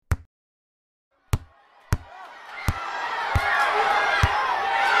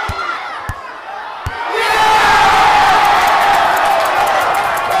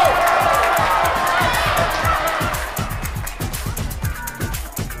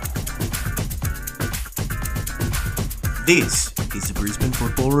This is the Brisbane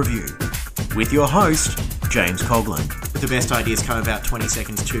Football Review with your host, James Coughlin. The best ideas come about 20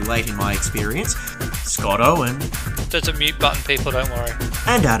 seconds too late in my experience. Scott Owen. There's a mute button, people, don't worry.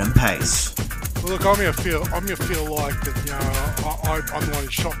 And Adam Pace. Well, look, I'm gonna feel like that. I'm the one who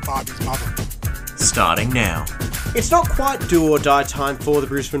shot Barbie's mother. Starting now. It's not quite do or die time for the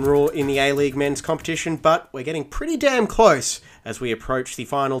Brisbane Roar in the A-League men's competition, but we're getting pretty damn close as we approach the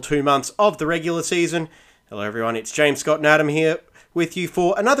final 2 months of the regular season. Hello everyone, it's James, Scott and Adam here with you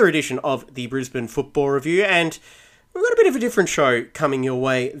for another edition of the Brisbane Football Review, and we've got a bit of a different show coming your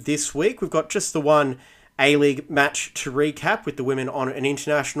way this week. We've got just the one A-League match to recap with the women on an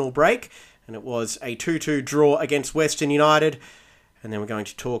international break, and it was a 2-2 draw against Western United. And then we're going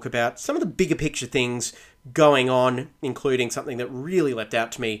to talk about some of the bigger picture things going on, including something that really leapt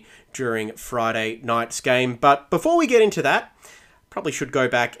out to me during Friday night's game. But before we get into that, probably should go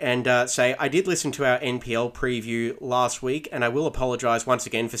back and say I did listen to our NPL preview last week, and I will apologise once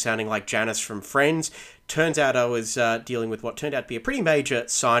again for sounding like Janice from Friends. Turns out I was dealing with what turned out to be a pretty major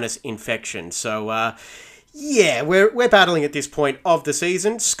sinus infection. So, yeah, we're battling at this point of the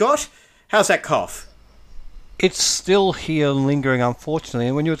season. Scott, how's that cough? It's still here lingering, unfortunately.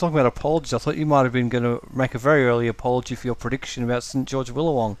 And when you were talking about apologies, I thought you might have been going to make a very early apology for your prediction about St George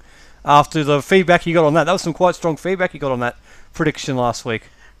Willawong. After the feedback you got on that was some quite strong feedback you got on that prediction last week.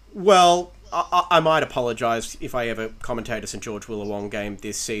 Well, I might apologise if I ever commentate a St George Willawong game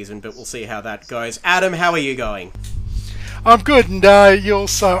this season, but we'll see how that goes. Adam, how are you going? I'm good, and you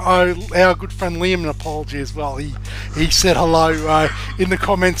also owe our good friend Liam an apology as well. He said hello in the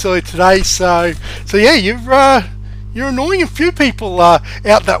comments earlier today. So yeah, you're annoying a few people out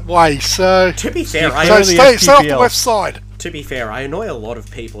that way. So to be fair, stay off the west side. To be fair, I annoy a lot of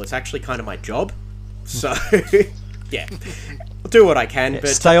people. It's actually kind of my job. So yeah, I'll do what I can. Yeah, but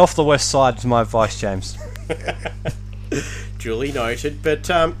stay off the west side is my advice, James. Duly noted. But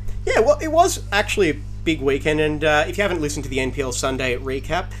yeah, well, it was actually a big weekend, and if you haven't listened to the NPL Sunday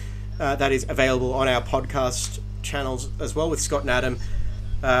recap, that is available on our podcast channels as well, with Scott and Adam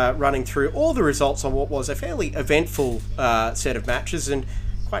running through all the results on what was a fairly eventful set of matches. And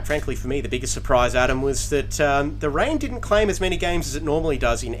quite frankly, for me, the biggest surprise, Adam, was that the rain didn't claim as many games as it normally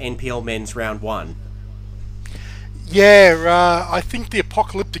does in NPL Men's Round 1. Yeah, I think the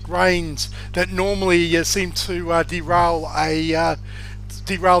apocalyptic rains that normally seem to derail the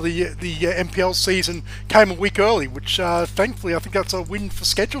NPL season came a week early, which thankfully I think that's a win for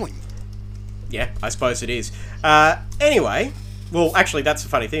scheduling. Yeah, I suppose it is. Anyway, well, actually, that's the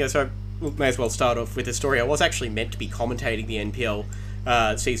funny thing. So we may as well start off with a story. I was actually meant to be commentating the NPL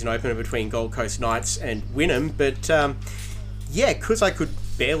season opener between Gold Coast Knights and Wynnum, but yeah, because I could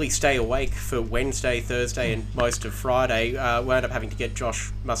barely stay awake for Wednesday, Thursday, and most of Friday, wound up having to get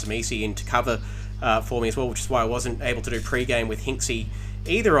Josh Musamisi in to cover for me as well, which is why I wasn't able to do pre-game with Hinksy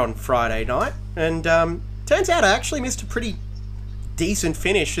either on Friday night. And turns out I actually missed a pretty decent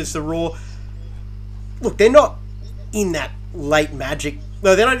finish as the Raw. Look, they're not in that late magic.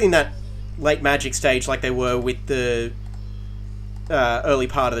 No, they're not in that late magic stage like they were with the early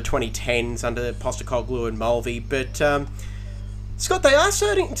part of the 2010s under Postecoglou and Mulvey. But Scott, they are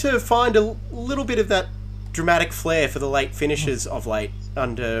starting to find a little bit of that dramatic flair for the late finishes of late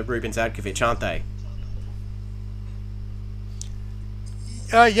under Ruben Zadkovic, aren't they?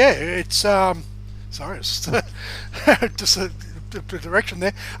 Yeah, it's sorry, it's just a direction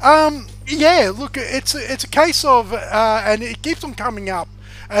there. Yeah, look, it's a case of and it keeps on coming up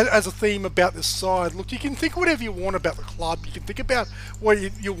as a theme about this side. Look, you can think whatever you want about the club. You can think about what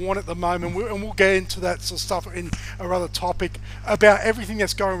you want at the moment, and we'll get into that sort of stuff in another topic about everything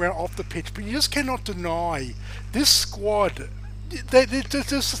that's going around off the pitch. But you just cannot deny this squad. They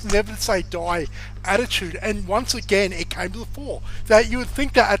just never say die attitude, and once again it came to the fore. That you would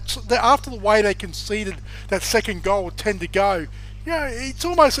think that after the way they conceded that second goal with 10 to go, you know, it's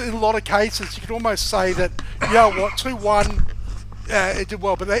almost in a lot of cases you could almost say that, you know what, 2-1. It did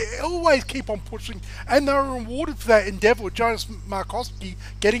well, but they always keep on pushing, and they were rewarded for that endeavour with Jonas Markowski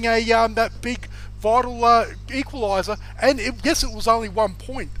getting a that big vital equaliser. And yes, it was only 1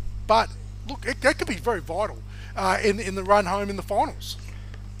 point, but look, that could be very vital in the run home in the finals.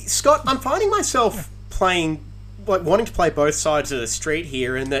 Scott, I'm finding myself wanting to play both sides of the street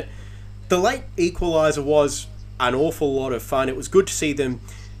here, and that the late equaliser was an awful lot of fun. It was good to see them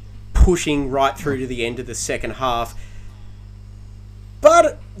pushing right through to the end of the second half.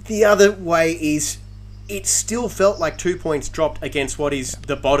 But the other way is, it still felt like 2 points dropped against what is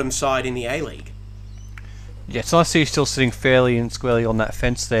the bottom side in the A-League. Yeah, it's nice to see you still sitting fairly and squarely on that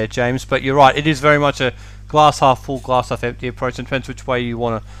fence there, James. But you're right, it is very much a glass half full, glass half empty approach, and depends which way you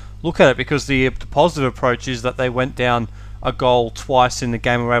want to look at it, because the positive approach is that they went down a goal twice in the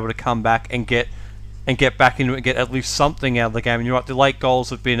game and were able to come back and get back into it and get at least something out of the game. And you're right, the late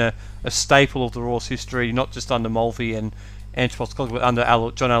goals have been a staple of the Roar's history, not just under Mulvey and Postecoglou, but under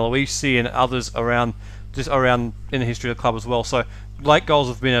John Aloisi and others around in the history of the club as well. So late goals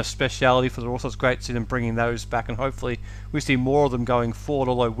have been a speciality for the Roar, so it's great to see them bringing those back, and hopefully we see more of them going forward,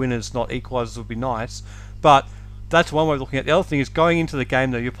 although winners, not equalisers, would be nice. But that's one way of looking at it. The other thing is, going into the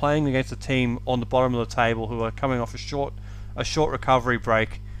game though, you're playing against a team on the bottom of the table who are coming off a short recovery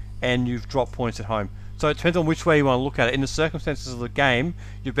break, and you've dropped points at home. So it depends on which way you want to look at it. In the circumstances of the game,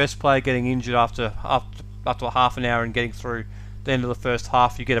 your best player getting injured after half an hour and getting through the end of the first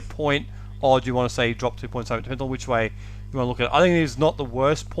half, you get a point. Or do you want to say you drop 2 points home? It depends on which way you want to look at it. I think it is not the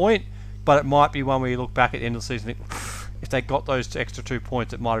worst point, but it might be one where you look back at the end of the season and think, if they got those extra 2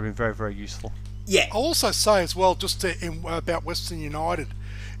 points, it might have been very, very useful. Yeah. I'll also say as well, about Western United,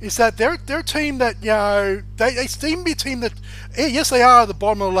 is that they're a team that, they seem to be a team that, yes, they are at the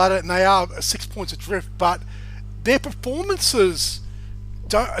bottom of the ladder and they are 6 points adrift, but their performances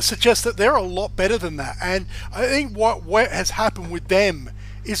don't suggest that they're a lot better than that. And I think what has happened with them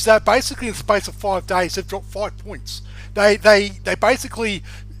is that basically in the space of 5 days they've dropped 5 points. They basically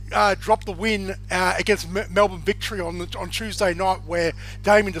dropped the win against Melbourne Victory on Tuesday night, where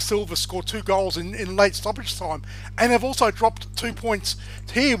Damien De Silva scored 2 goals in late stoppage time, and they've also dropped 2 points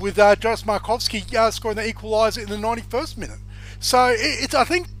here with Jonas Markovsky scoring the equaliser in the 91st minute. So I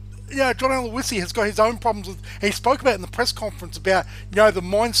think John Aloisi has got his own problems with, and he spoke about it in the press conference about the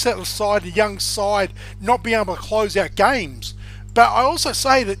mindset of the side, the young side not being able to close out games. But I also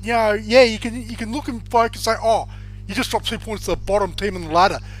say that you can look and focus and say, oh, you just dropped 2 points to the bottom team on the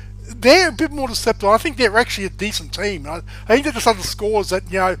ladder. They're a bit more deceptive. I think they're actually a decent team. I think that just underscores that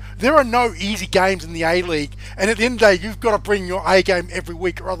there are no easy games in the A-League, and at the end of the day, you've got to bring your A game every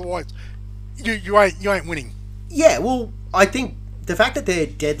week, or otherwise you ain't winning. Yeah, well, I think the fact that they're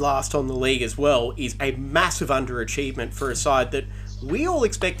dead last on the league as well is a massive underachievement for a side that we all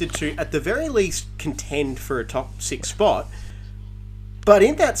expected to, at the very least, contend for a top 6 spot. But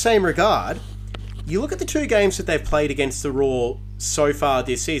in that same regard, you look at the 2 games that they've played against the Roar so far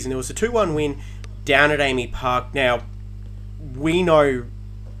this season. There was a 2-1 win down at Amy Park. Now, we know,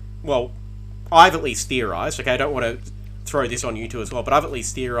 well, I've at least theorised, okay, I don't want to throw this on you two as well, but I've at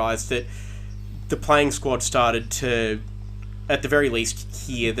least theorised that the playing squad started to, at the very least,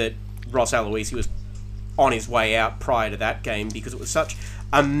 hear that Ross Aloisi was on his way out prior to that game, because it was such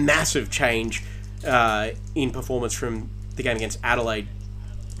a massive change in performance from the game against Adelaide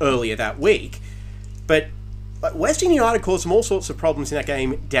earlier that week. But Western United caused them all sorts of problems in that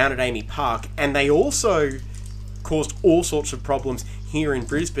game down at Amy Park, and they also caused all sorts of problems here in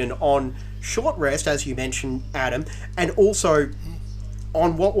Brisbane on short rest, as you mentioned, Adam, and also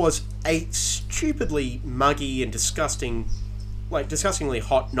on what was a stupidly muggy and disgustingly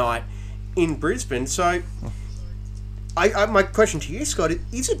hot night in Brisbane. So my question to you, Scott,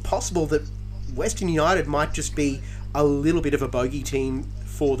 is it possible that Western United might just be a little bit of a bogey team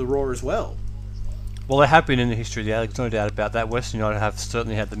for the Roar as well? Well, they have been in the history of the A-League, there's no doubt about that. Western United have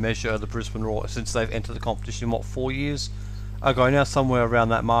certainly had the measure of the Brisbane Roar since they've entered the competition, 4 years ago now, somewhere around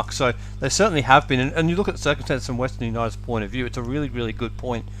that mark. So they certainly have been, and you look at the circumstances from Western United's point of view, it's a really, really good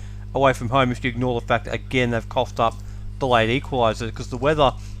point away from home if you ignore the fact that, again, they've coughed up the late equaliser, because the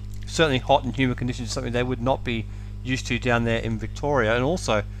weather, certainly hot and humid conditions, is something they would not be used to down there in Victoria. And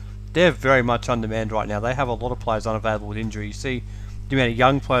also, they're very much on demand right now. They have a lot of players unavailable with injury. You see the amount of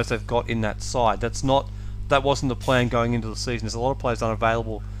young players they've got in that side. That wasn't the plan going into the season. There's a lot of players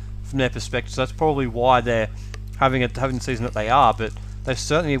unavailable from their perspective. So that's probably why they're having the season that they are. But they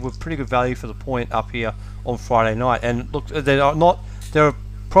certainly were pretty good value for the point up here on Friday night. And look, they're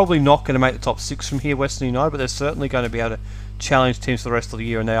probably not going to make the top 6 from here, Western United, but they're certainly going to be able to challenge teams for the rest of the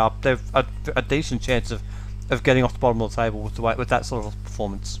year, and they've a decent chance of getting off the bottom of the table with that sort of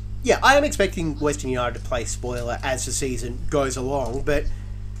performance. Yeah, I am expecting Western United to play spoiler as the season goes along, but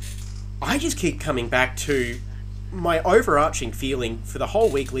I just keep coming back to my overarching feeling for the whole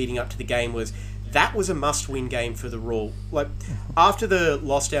week leading up to the game was that was a must-win game for the Roar. Like, after the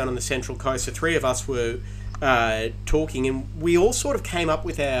loss down on the Central Coast, the 3 of us were talking, and we all sort of came up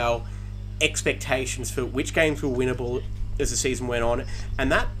with our expectations for which games were winnable as the season went on,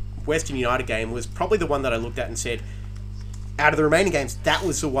 and that Western United game was probably the one that I looked at and said, out of the remaining games, that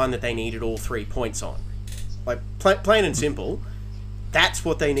was the one that they needed all 3 points on. Like, plain and simple, that's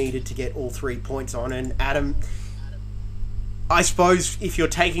what they needed to get all 3 points on. And Adam, I suppose if you're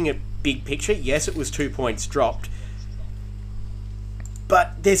taking a big picture, yes, it was 2 points dropped,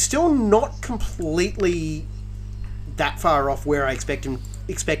 but they're still not completely that far off where I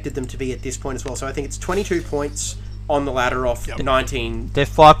expected them to be at this point as well. So I think it's 22 points on the ladder off 19. They're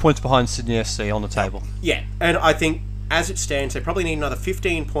 5 points behind Sydney FC on the table. Yeah, and I think as it stands, they probably need another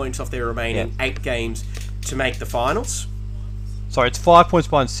 15 points off their remaining 8 games to make the finals. Sorry, it's 5 points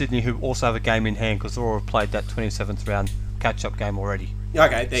behind Sydney, who also have a game in hand because they've already played that 27th round catch-up game already.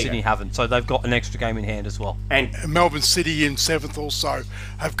 Okay, there Sydney you go. haven't, so they've got an extra game in hand as well. And Melbourne City in 7th also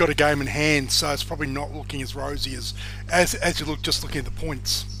have got a game in hand, so it's probably not looking as rosy as you look just looking at the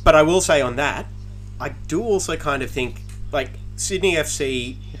points. But I will say on that, I do also kind of think, like, Sydney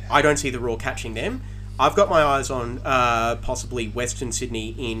FC, I don't see the Raw catching them. I've got my eyes on possibly Western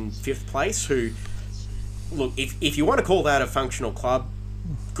Sydney in 5th place, who, look, if you want to call that a functional club,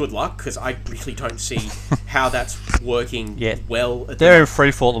 good luck, because I really don't see how that's working well. They're in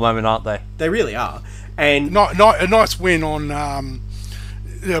free fall at the moment, aren't they? They really are. And not a nice win on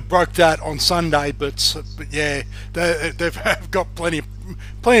broke that on Sunday, but yeah, they've got plenty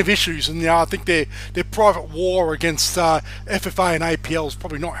of issues, and I think their private war against FFA and APL is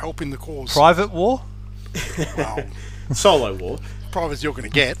probably not helping the cause. Private war? Well, solo war. private as you're going to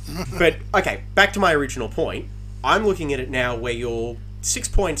get. But, okay, back to my original point. I'm looking at it now where you're 6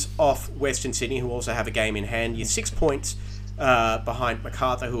 points off Western Sydney, who also have a game in hand. You're 6 points behind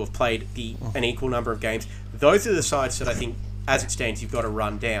MacArthur, who have played an equal number of games. Those are the sides that I think, as it stands, you've got to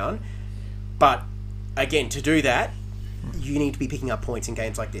run down. But, again, to do that, you need to be picking up points in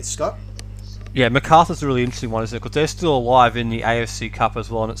games like this. Scott? Yeah, MacArthur's a really interesting one, isn't it? Because they're still alive in the AFC Cup as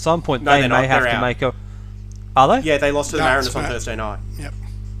well, and at some point they may have to make a... Are they? Yeah, they lost to the Mariners it's on Matt. Thursday night. Yep.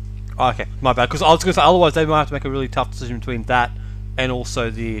 Oh, okay, my bad. Because I was going to say, otherwise they might have to make a really tough decision between that and also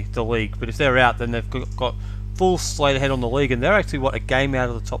the league. But if they're out, then they've got full slate ahead on the league, and they're actually, a game out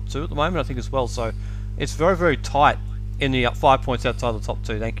of the top 2 at the moment, I think, as well. So it's very, very tight in the 5 points outside the top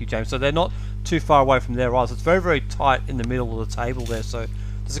 2. Thank you, James. So they're not too far away from there either. It's very, very tight in the middle of the table there. So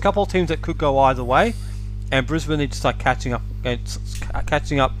there's a couple of teams that could go either way, and Brisbane need to start catching up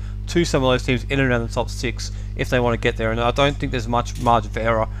to some of those teams in and around the top 6 if they want to get there. And I don't think there's much margin for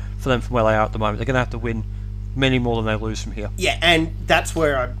error for them from where they are at the moment. They're going to have to win many more than they lose from here. Yeah, and that's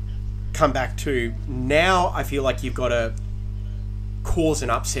where I come back to. Now I feel like you've got to cause an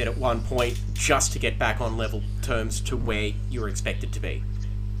upset at one point just to get back on level terms to where you're expected to be.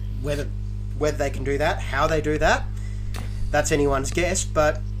 Whether they can do that, how they do that, that's anyone's guess,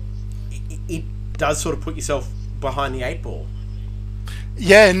 but it does sort of put yourself behind the 8 ball.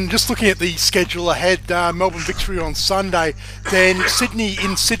 Yeah, and just looking at the schedule ahead, Melbourne Victory on Sunday, then Sydney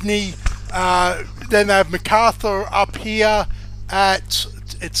in Sydney, then they have MacArthur up here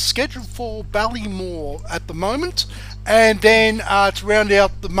it's scheduled for Ballymore at the moment, and then to round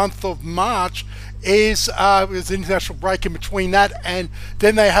out the month of March is there's an international break in between that, and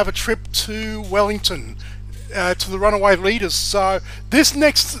then they have a trip to Wellington to the runaway leaders. So this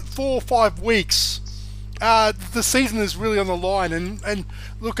next 4 or 5 weeks, the season is really on the line, and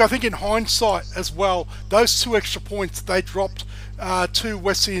look, I think in hindsight as well, those 2 extra points they dropped to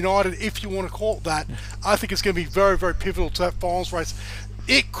Western United, if you want to call it that, I think it's going to be very, very pivotal to that finals race.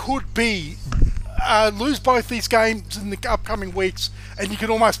 It could be lose both these games in the upcoming weeks, and you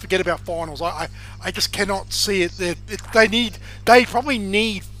can almost forget about finals. I just cannot see it. They probably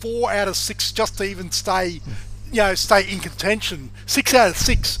need 4 out of 6 just to even stay in contention. 6 out of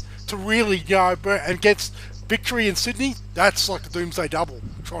 6 to really and get victory in Sydney. That's like the doomsday double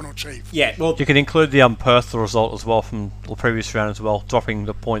trying to achieve. Yeah, well, You can include the Perth result as well from the previous round as well, dropping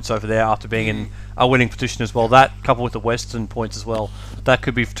the points over there after being in a winning position as well. That, coupled with the Western points as well, that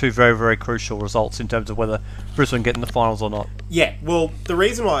could be 2 very, very crucial results in terms of whether Brisbane get in the finals or not. yeah. Well, the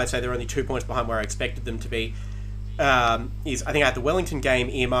reason why I say they're only 2 points behind where I expected them to be is I think I had the Wellington game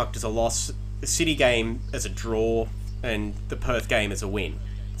earmarked as a loss, the City game as a draw, and the Perth game as a win.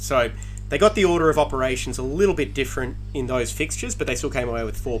 So they got the order of operations a little bit different in those fixtures, but they still came away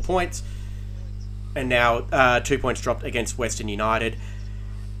with 4 points. And now 2 points dropped against Western United.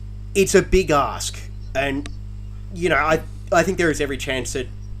 It's a big ask. And, I think there is every chance that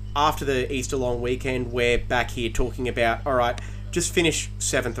after the Easter long weekend, we're back here talking about, all right, just finish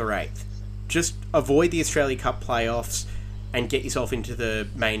 7th or 8th. Just avoid the Australia Cup playoffs and get yourself into the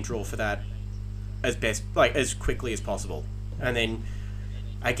main draw for that as quickly as possible. And then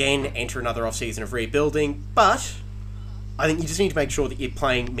again, enter another off-season of rebuilding, but I think you just need to make sure that you're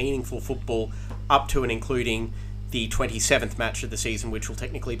playing meaningful football up to and including the 27th match of the season, which will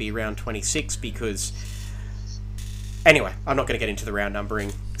technically be round 26, because... Anyway, I'm not going to get into the round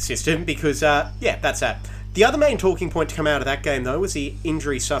numbering system, because, that's that. The other main talking point to come out of that game, though, was the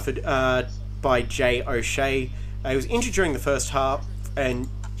injury suffered by Jay O'Shea. He was injured during the first half and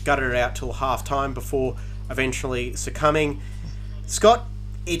gutted it out till half-time before eventually succumbing. Scott,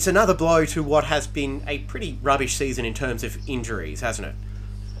 it's another blow to what has been a pretty rubbish season in terms of injuries, hasn't it?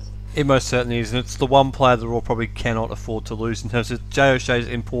 It most certainly is, and it's the one player the Raw probably cannot afford to lose in terms of Jay O'Shea's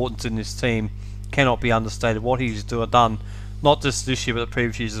importance in this team cannot be understated. What he's done, not just this year but the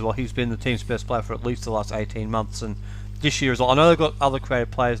previous years as well, he's been the team's best player for at least the last 18 months, and this year as well. I know they've got other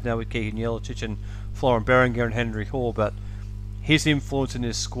creative players now with Keegan Yelich and Florian Berenger and Henry Hall, but his influence in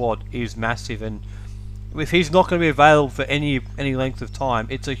this squad is massive, and if he's not going to be available for any length of time,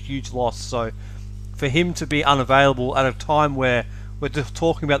 it's a huge loss. So for him to be unavailable at a time where we're just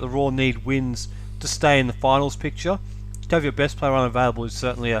talking about the Raw need wins to stay in the finals picture, to have your best player unavailable is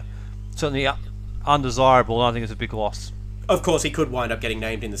certainly undesirable, and I think it's a big loss. Of course, he could wind up getting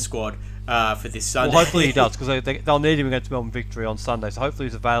named in the squad for this Sunday. Well, hopefully he does, because they'll need him against Melbourne Victory on Sunday, so hopefully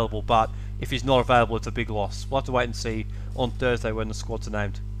he's available, but if he's not available, it's a big loss. We'll have to wait and see on Thursday when the squads are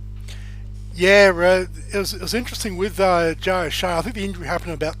named. Yeah, it was interesting with Joe O'Shea. I think the injury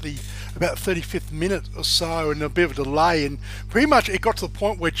happened about 35th minute or so, and a bit of a delay, and pretty much it got to the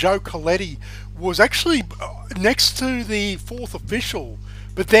point where Joe Coletti was actually next to the fourth official,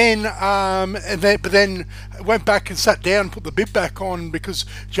 but then went back and sat down and put the bib back on because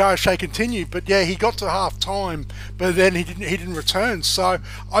Joe O'Shea continued. But yeah, he got to half time, but then he didn't return. So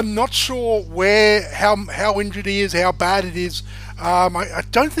I'm not sure how injured he is, how bad it is. I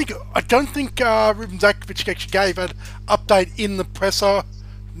don't think Ruben Zakovic actually gave an update in the presser.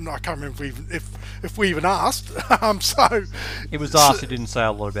 I can't remember if we even asked. So it was asked. He didn't say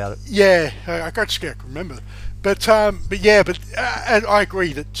a lot about it. Yeah, I just can't remember. But and I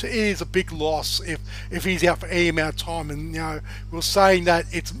agree that it is a big loss if he's out for any amount of time. And we're saying that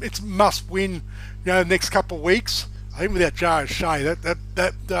it's must win. The next couple of weeks. I think without Joe O'Shea,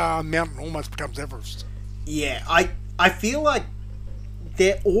 that mountain almost becomes Everest. Yeah, I feel like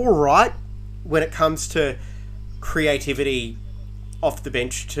they're all right when it comes to creativity off the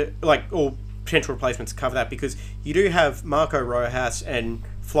bench or potential replacements to cover that, because you do have Marco Rojas and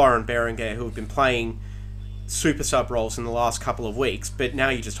Florian Berenger who have been playing super sub roles in the last couple of weeks, but now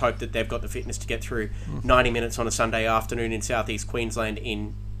you just hope that they've got the fitness to get through 90 minutes on a Sunday afternoon in southeast Queensland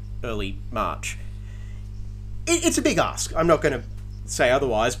in early March. It's a big ask. I'm not going to say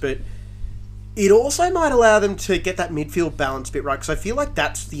otherwise, but it also might allow them to get that midfield balance bit right, because I feel like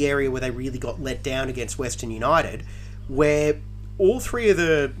that's the area where they really got let down against Western United, where all three of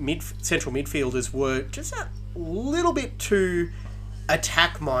the central midfielders were just a little bit too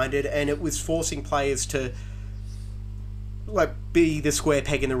attack-minded, and it was forcing players to be the square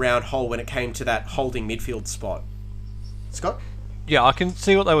peg in the round hole when it came to that holding midfield spot. Scott? Yeah, I can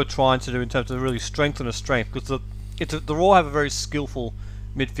see what they were trying to do in terms of really strengthen a strength, because the Raw have a very skillful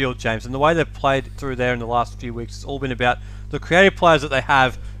midfield, James, and the way they've played through there in the last few weeks, it's all been about the creative players that they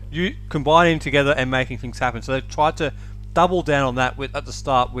have, combining together and making things happen. So they've tried to double down on that at the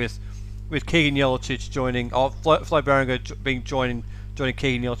start with Keegan Yelich joining, Flo Berenger joining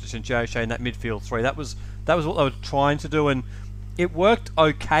Keegan Yelich and Joe O'Shea in that midfield three. That was what they were trying to do, and it worked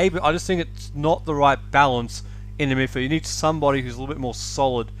okay, but I just think it's not the right balance in the midfield. You need somebody who's a little bit more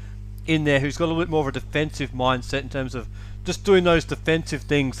solid in there, who's got a little bit more of a defensive mindset in terms of just doing those defensive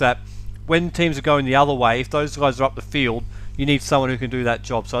things that when teams are going the other way, if those guys are up the field, you need someone who can do that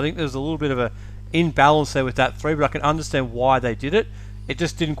job. So I think there's a little bit of a imbalance there with that three, but I can understand why they did it. It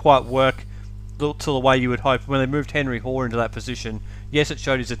just didn't quite work to the way you would hope. When they moved Henry Hall into that position, yes, it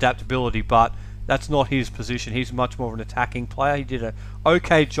showed his adaptability, but that's not his position. He's much more of an attacking player. He did an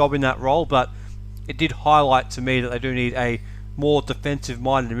okay job in that role, but it did highlight to me that they do need a more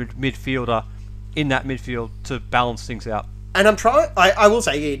defensive-minded midfielder in that midfield to balance things out. And I will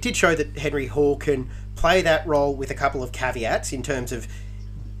say, it did show that Henry Hall can play that role with a couple of caveats in terms of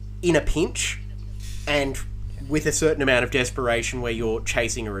in a pinch and with a certain amount of desperation where you're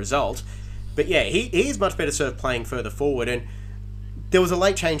chasing a result. But yeah, he is much better served playing further forward, and there was a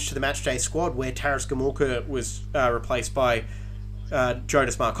late change to the matchday squad where Taras Gamulka was replaced by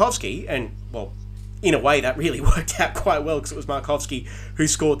Jonas Markovski, and well, in a way that really worked out quite well because it was Markovski who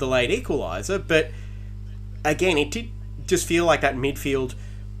scored the late equaliser. But again, it did just feel like that midfield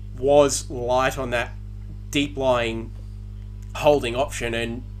was light on that deep-lying holding option,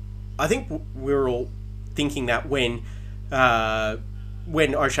 and I think we were all thinking that when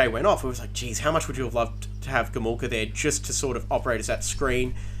O'Shea went off, it was like, geez, how much would you have loved to have Gamulka there just to sort of operate as that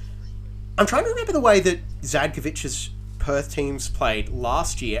screen? I'm trying to remember the way that Zadkovic's Perth teams played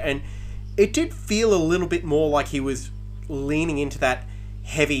last year, and it did feel a little bit more like he was leaning into that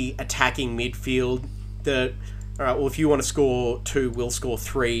heavy attacking midfield, the all right, well, if you want to score 2, we'll score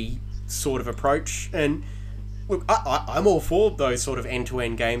 3 sort of approach. And look, I'm all for those sort of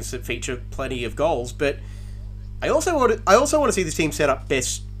end-to-end games that feature plenty of goals, but I also want to see this team set up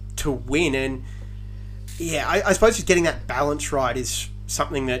best to win, and yeah, I suppose just getting that balance right is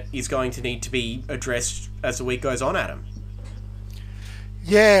something that is going to need to be addressed as the week goes on, Adam.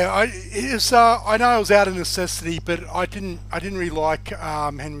 Yeah, I know it was out of necessity, but I didn't really like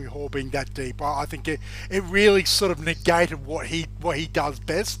Henry Hall being that deep. I think it really sort of negated what he does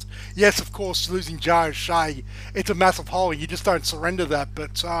best. Yes, of course, losing Jay O'Shea, it's a massive hole. You just don't surrender that.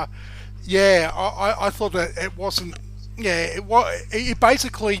 But yeah, I thought that it wasn't. Yeah, it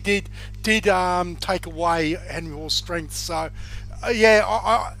basically did take away Henry Hall's strength. So yeah,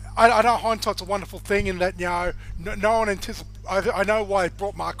 I know hindsight's a wonderful thing in that, no one anticipated. I know why they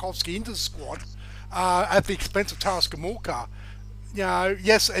brought Markovsky into the squad at the expense of Taras Gamulka.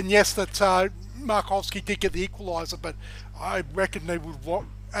 Yes, that Markovsky did get the equaliser, but I reckon they would want,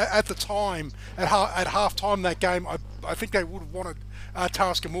 at the time, at half time that game, I think they would have wanted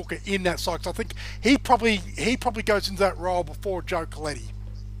Taras Gamulka in that side. So I think he probably goes into that role before Joe Coletti.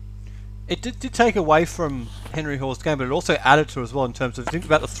 It did take away from Henry Hall's game, but it also added to it as well in terms of, think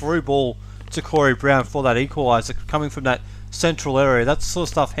about the through ball to Corey Brown for that equaliser coming from that central area. That's the sort of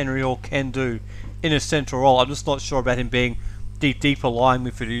stuff Henry Hall can do in a central role. I'm just not sure about him being deeper line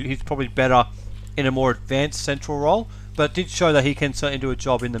midfielder. He's probably better in a more advanced central role, but it did show that he can certainly do a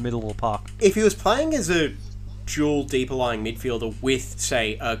job in the middle of the park. If he was playing as a dual deeper lying midfielder with,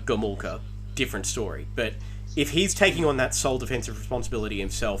 say, a Gamulka, different story. But if he's taking on that sole defensive responsibility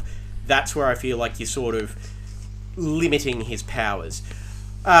himself, that's where I feel like you're sort of limiting his powers.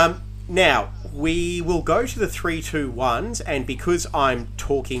 Now, we will go to the 3-2-1s, and because I'm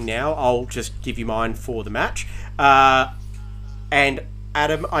talking now, I'll just give you mine for the match. And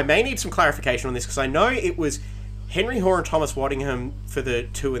Adam, I may need some clarification on this, because I know it was Henry Hoare and Thomas Waddingham for the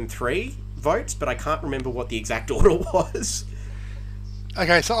 2 and 3 votes, but I can't remember what the exact order was.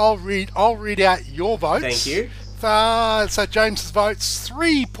 Okay, so I'll read out your votes. Thank you. So James's votes: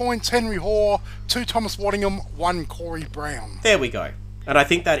 3 points Henry Hoare, 2 Thomas Waddingham, 1 Corey Brown. There we go. And I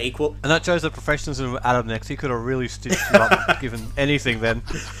think that equal. And that shows the professionalism of Adam next. He could have really stitched him up, given anything then.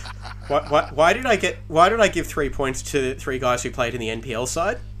 Why did I give 3 points to 3 guys who played in the NPL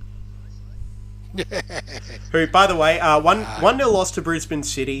side? Who, by the way, 1-0 loss to Brisbane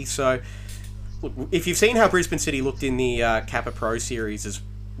City. So, look, if you've seen how Brisbane City looked in the Kappa Pro Series as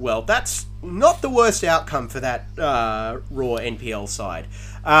well, that's not the worst outcome for that raw NPL side.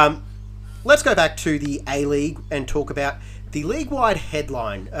 Let's go back to the A-League and talk about the league-wide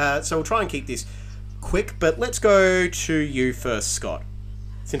headline. So we'll try and keep this quick, but let's go to you first, Scott,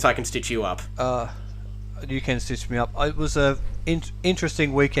 since I can stitch you up. You can stitch me up. It was a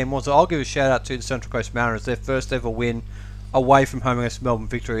interesting weekend, wasn't it? I'll give a shout out to the Central Coast Mariners, their first ever win away from home against Melbourne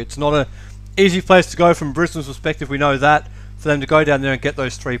Victory. It's not an easy place to go from Brisbane's perspective, we know that, for them to go down there and get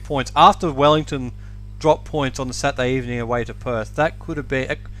those 3 points. After Wellington dropped points on the Saturday evening away to Perth,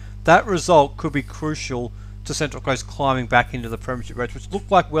 that result could be crucial to Central Coast climbing back into the premiership race, which looked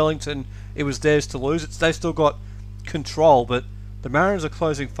like Wellington, it was theirs to lose. They've still got control, but the Mariners are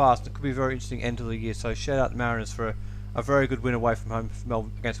closing fast. It could be a very interesting end of the year, so shout out the Mariners for a very good win away from home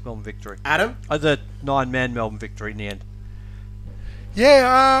against Melbourne Victory. Adam? The 9-man Melbourne Victory in the end.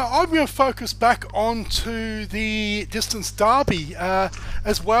 Yeah, I'm going to focus back onto the distance derby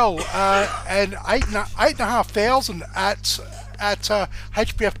as well, and 8,500 at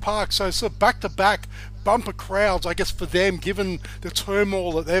HBF Park, so sort of back-to-back bumper crowds, I guess, for them, given the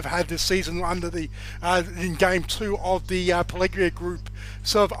turmoil that they've had this season under the in Game 2 of the Pellegria Group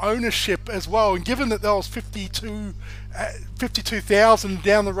sort of ownership as well, and given that there was 52,000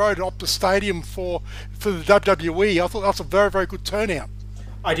 down the road at Optus Stadium for the WWE, I thought that was a very, very good turnout.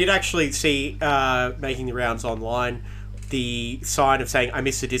 I did actually see, making the rounds online, the sign of saying, I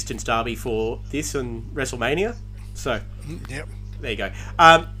missed the distance derby for this and WrestleMania, so yep. There you go.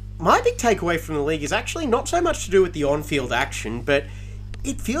 My big takeaway from the league is actually not so much to do with the on-field action, but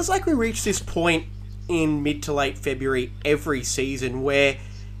it feels like we reach this point in mid to late February every season where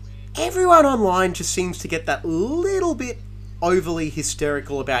everyone online just seems to get that little bit overly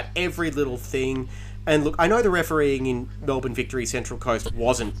hysterical about every little thing. And look, I know the refereeing in Melbourne Victory Central Coast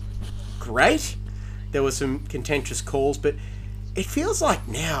wasn't great. There were some contentious calls, but it feels like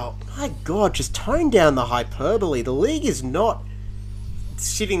now, my God, just tone down the hyperbole. The league is not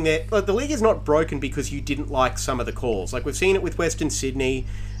sitting there, like, the league is not broken because you didn't like some of the calls. Like, we've seen it with Western Sydney,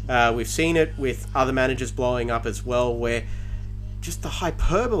 we've seen it with other managers blowing up as well, where just the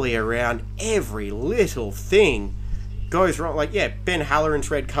hyperbole around every little thing goes wrong. Like, yeah, Ben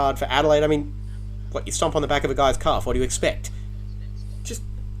Halloran's red card for Adelaide. I mean, what, you stomp on the back of a guy's calf, what do you expect? Just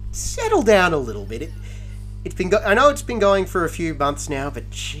settle down a little bit. it's been. I know it's been going for a few months now, but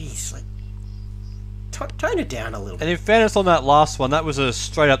jeez, like, tone it down a little bit. And in fairness on that last one, that was a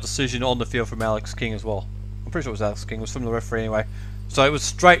straight-up decision on the field from Alex King as well. I'm pretty sure it was Alex King. It was from the referee anyway. So it was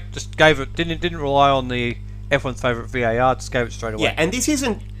straight. Just gave it. Didn't rely on the everyone's favourite VAR. Just gave it straight away. Yeah, and this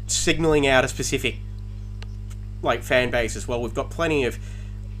isn't signalling out a specific like fan base as well. We've got plenty of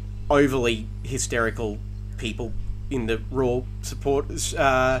overly hysterical people in the Raw supporters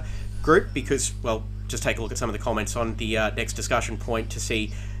group because, well, just take a look at some of the comments on the next discussion point to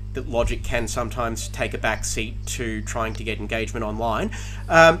see that logic can sometimes take a back seat to trying to get engagement online.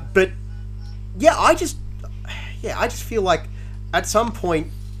 But yeah, I just feel like at some point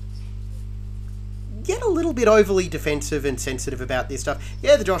get a little bit overly defensive and sensitive about this stuff.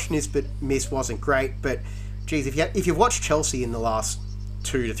 Yeah, the Josh Nisbet miss wasn't great, but geez, if you've watched Chelsea in the last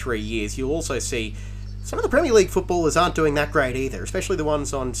 2 to 3 years, you'll also see some of the Premier League footballers aren't doing that great either, especially the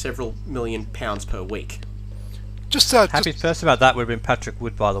ones on several £million per week. Happiest person about that would have been Patrick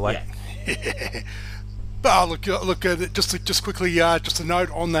Wood, by the way. Yeah. But look. Just quickly, just a note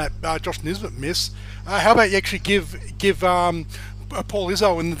on that Josh Nisbet miss. How about you actually give Paul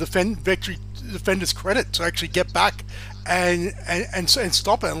Izzo and the defenders credit to actually get back and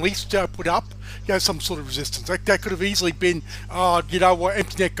stop it, at least put up some sort of resistance. That could have easily been empty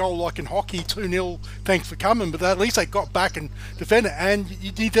net goal like in hockey, 2-0, thanks for coming, but at least they got back and defended, and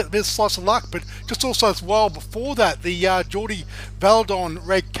you need that bit of slice of luck. But just also as well, before that, the Jordi Valdon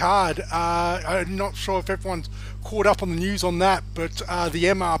red card, I'm not sure if everyone's caught up on the news on that, but the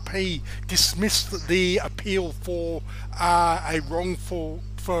MRP dismissed the appeal for a wrongful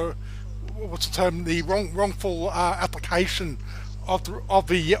application of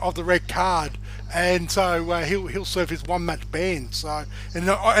the red card, and so he'll serve his 1-match ban. So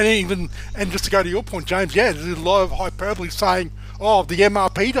and just to go to your point, James, yeah, there's a lot of hyperbole saying, oh, the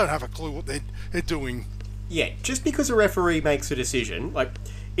MRP don't have a clue what they're doing. Yeah, just because a referee makes a decision,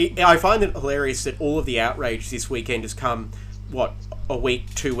 I find it hilarious that all of the outrage this weekend has come, a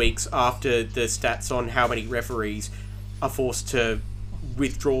week, 2 weeks after the stats on how many referees are forced to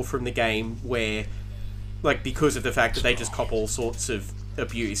withdraw from the game where, because of the fact that they just cop all sorts of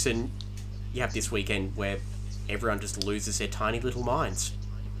abuse, and you have this weekend where everyone just loses their tiny little minds.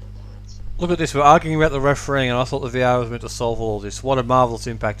 Look at this, we're arguing about the refereeing, and I thought the VR was meant to solve all this. What a marvellous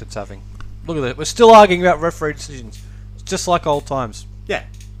impact it's having. Look at that, we're still arguing about referee decisions. It's just like old times. Yeah.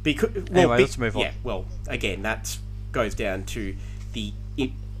 Anyway, let's move on. Yeah, well, again, that goes down to the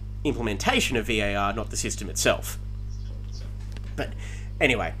implementation of VAR, not the system itself. But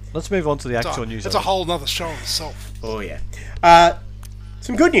anyway, let's move on to the actual news. It's a whole other show in itself. Oh yeah.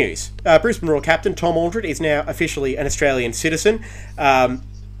 Some good news. Brisbane Roar captain Tom Aldred is now officially an Australian citizen.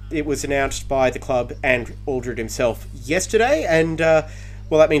 It was announced by the club and Aldred himself yesterday, and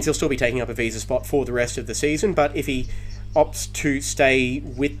that means he'll still be taking up a visa spot for the rest of the season. But if he opts to stay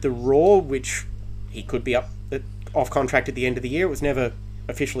with the Roar, which he could be off contract at the end of the year, it was never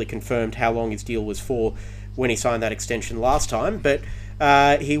officially confirmed how long his deal was for when he signed that extension last time, but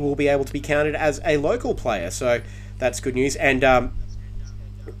he will be able to be counted as a local player, so that's good news. And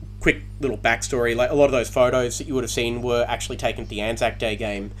quick little backstory, a lot of those photos that you would have seen were actually taken at the Anzac Day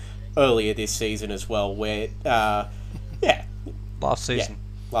game earlier this season as well, where, Last season.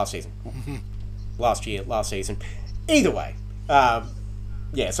 Yeah, last season. Last season. Either way,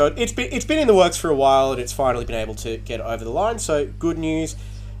 so it's been in the works for a while, and it's finally been able to get over the line, so good news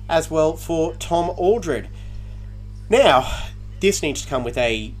as well for Tom Aldred. Now, this needs to come with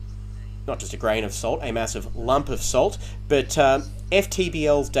not just a grain of salt, a massive lump of salt, but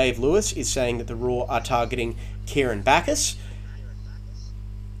FTBL's Dave Lewis is saying that the Raw are targeting Kieran Backus.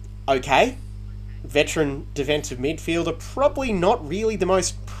 Okay, veteran defensive midfielder, probably not really the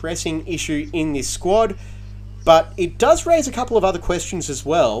most pressing issue in this squad, but it does raise a couple of other questions as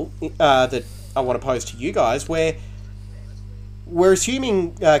well that I want to pose to you guys, where we're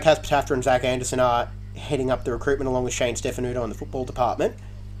assuming Casper Tafter and Zach Anderson are heading up the recruitment along with Shane Stefanuto in the football department.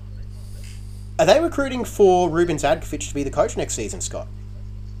 Are they recruiting for Ruben Zadkovic to be the coach next season, Scott?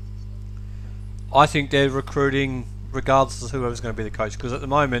 I think they're recruiting regardless of whoever's going to be the coach, because at the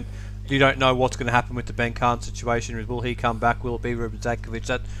moment you don't know what's going to happen with the Ben Khan situation. Will he come back? Will it be Ruben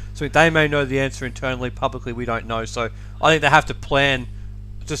Zadkovic? So they may know the answer internally. Publicly, we don't know. So I think they have to plan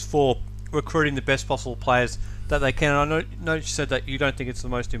just for recruiting the best possible players that they can. And I know you said that you don't think it's the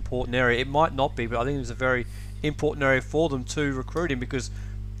most important area. It might not be, but I think it's a very important area for them to recruit in, because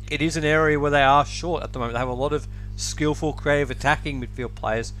it is an area where they are short at the moment. They have a lot of skillful, creative, attacking midfield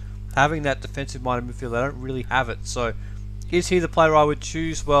players. Having that defensive-minded midfield, they don't really have it. So, is he the player I would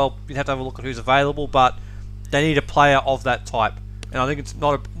choose? Well, you'd have to have a look at who's available, but they need a player of that type. And I think it's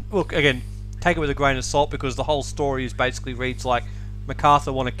not a... Look, again, take it with a grain of salt because the whole story is basically reads like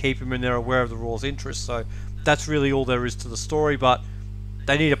MacArthur want to keep him and they're aware of the Raw's interests. So that's really all there is to the story. But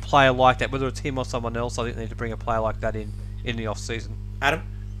they need a player like that, whether it's him or someone else. I think they need to bring a player like that in the off season. Adam?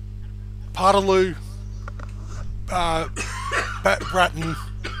 Partaloo, Bratton,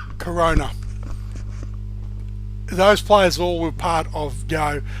 Corona. Those players all were part of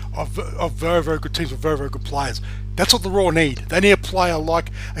of very, very good teams with very, very good players. That's what the Raw need. They need a player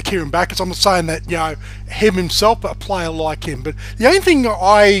like a Kieran Backus. I'm not saying that him himself, but a player like him. But the only thing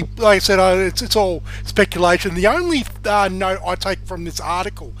like I said, it's all speculation. The only note I take from this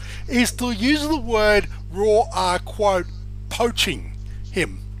article is the use of the word Raw are quote poaching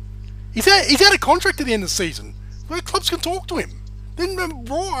him. He's out of contract at the end of the season. The clubs can talk to him. Then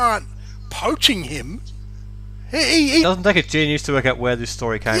Raw aren't poaching him. It doesn't take a genius to work out where this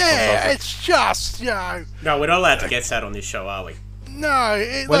story came from. Yeah, it's just, No, we're not allowed to guess that on this show, are we?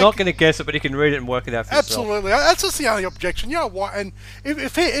 No. We're not going to guess it, but you can read it and work it out for yourself. Absolutely. That's just the only objection. You know what? And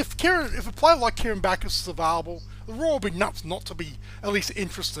if a player like Kieran Backus is available, the Raw will be nuts not to be at least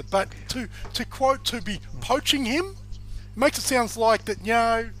interested. But to be poaching him makes it sound like that,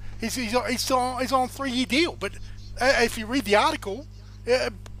 he's on a 3-year deal. But if you read the article,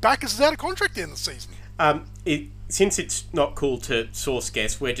 Backus is out of contract in the season. Since it's not cool to source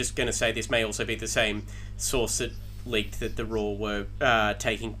guess, we're just going to say this may also be the same source that leaked that the Raw were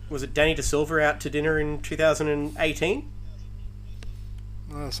taking... Was it Danny De Silva out to dinner in 2018?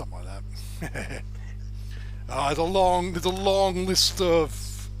 Something like that. There's a long list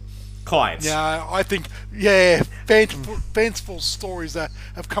of... clients. Yeah, I think, fanciful stories that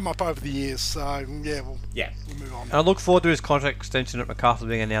have come up over the years. So, we'll move on. And I look forward to his contract extension at MacArthur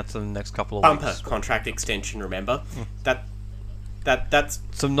being announced in the next couple of weeks. Bumper contract extension, remember? That's...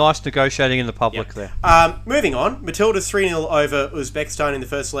 Some nice negotiating in the public there. Moving on, Matilda's 3-0 over Uzbekistan in the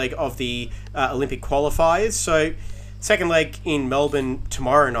first leg of the Olympic qualifiers. So, second leg in Melbourne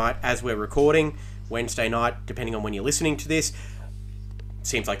tomorrow night as we're recording. Wednesday night, depending on when you're listening to this.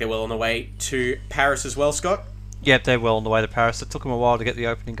 Seems like they're well on the way to Paris as well, Scott. Yep, they're well on the way to Paris. It took them a while to get the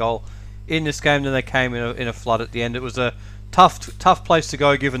opening goal in this game. Then they came in a flood at the end. It was a tough place to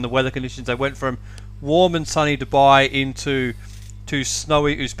go given the weather conditions. They went from warm and sunny Dubai into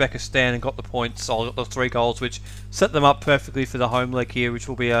snowy Uzbekistan and got the points. So got the 3 goals, which set them up perfectly for the home leg here, which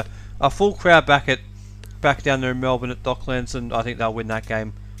will be a full crowd back down there in Melbourne at Docklands, and I think they'll win that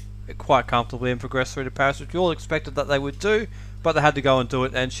game quite comfortably and progress through to Paris, which we all expected that they would do. But they had to go and do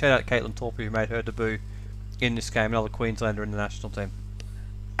it, and shout out Caitlin Torpey, who made her debut in this game, another Queenslander in the national team.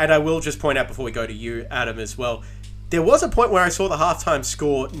 And I will just point out before we go to you, Adam, as well, there was a point where I saw the halftime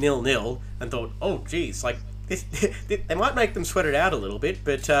score 0-0 and thought, oh, geez, like, this, they might make them sweat it out a little bit,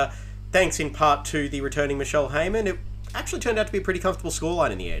 but thanks in part to the returning Michelle Heyman, it actually turned out to be a pretty comfortable scoreline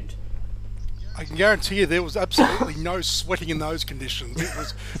in the end. I can guarantee you there was absolutely no sweating in those conditions. It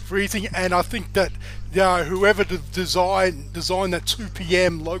was freezing, and I think that whoever designed that 2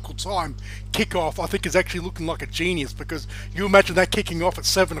 p.m. local time kickoff, I think is actually looking like a genius, because you imagine that kicking off at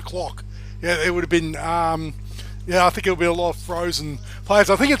 7 o'clock. Yeah, it would have been... I think it'll be a lot of frozen players.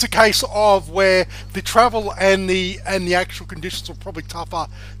 I think it's a case of where the travel and the actual conditions are probably tougher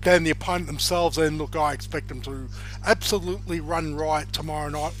than the opponent themselves. And look, I expect them to absolutely run right tomorrow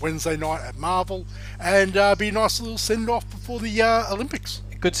night, Wednesday night at Marvel, and be a nice little send-off before the Olympics.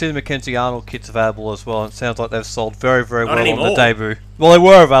 Good to see the Mackenzie Arnold kits available as well. It sounds like they've sold very, very Not well anymore. on the debut. Well, they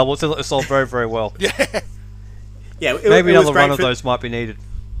were available. It sounds like they sold very, very well. Yeah. Maybe another run of those might be needed.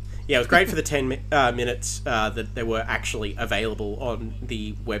 Yeah, it was great for the 10 minutes that they were actually available on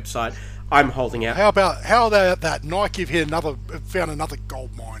the website. I'm holding out. How about that? Nike have found another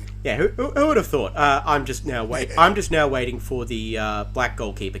gold mine. Yeah, who would have thought? I'm just now waiting for the black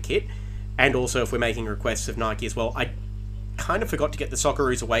goalkeeper kit, and also if we're making requests of Nike as well. I kind of forgot to get the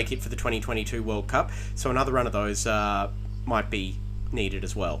Socceroos away kit for the 2022 World Cup, so another run of those might be needed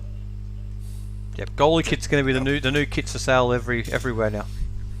as well. Yep, goalie kit's going to be the new kits for sale everywhere now.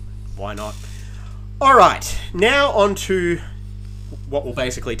 Why not? All right, now on to what will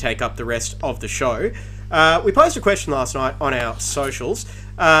basically take up the rest of the show. We posed a question last night on our socials.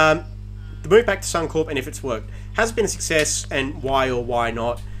 The move back to Suncorp and if it's worked. Has it been a success, and why or why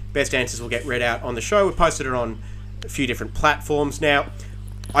not? Best answers will get read out on the show. We posted it on a few different platforms. Now,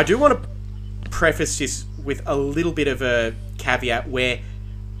 I do want to preface this with a little bit of a caveat where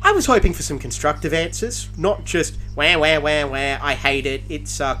I was hoping for some constructive answers, not just, wah, I hate it, it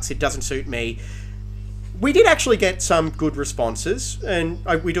sucks, it doesn't suit me. We did actually get some good responses, and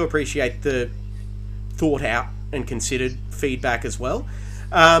we do appreciate the thought out and considered feedback as well.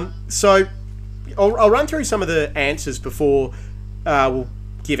 So I'll run through some of the answers before we'll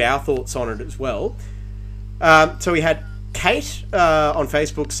give our thoughts on it as well. So we had Kate on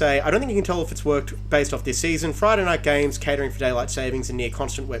Facebook say, I don't think you can tell if it's worked based off this season. Friday night games, catering for daylight savings and near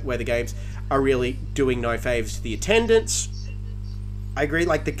constant wet weather games are really doing no favours to the attendance. I agree,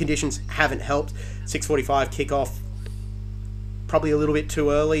 like the conditions haven't helped. 6:45 kickoff, probably a little bit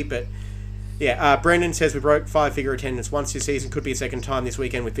too early, but yeah. Brendan says we broke 5-figure attendance once this season. Could be a second time this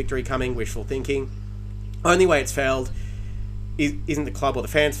weekend with victory coming. Wishful thinking. Only way it's failed isn't the club or the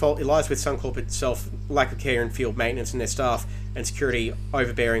fans' fault. It lies with Suncorp itself, lack of care and field maintenance and their staff, and security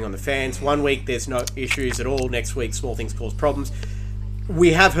overbearing on the fans. One week there's no issues at all. Next week small things cause problems.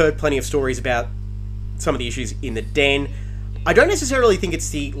 We have heard plenty of stories about some of the issues in the Den. I don't necessarily think it's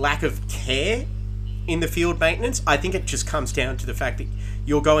the lack of care in the field maintenance. I think it just comes down to the fact that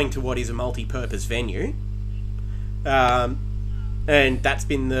you're going to what is a multi-purpose venue, and that's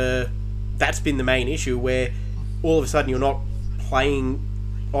been the main issue, where all of a sudden you're not playing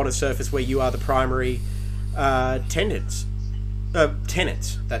on a surface where you are the primary tenants,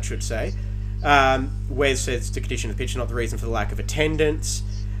 that should say. Wes says the condition of the pitch is not the reason for the lack of attendance.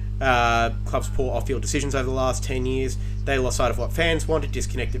 Club's poor off-field decisions over the last 10 years. They lost sight of what fans wanted,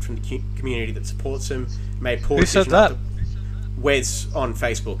 disconnected from the community that supports them, made poor decisions. Who said that? Wes on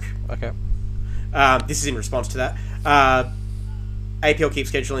Facebook. Okay. This is in response to that. APL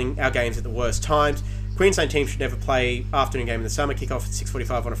keeps scheduling our games at the worst times. Queensland teams should never play afternoon game in the summer. Kick off at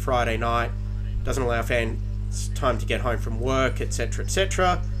 6:45 on a Friday night. Doesn't allow fans time to get home from work, etc.,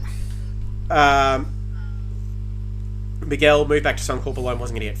 etc. Miguel moved back to Suncorp alone,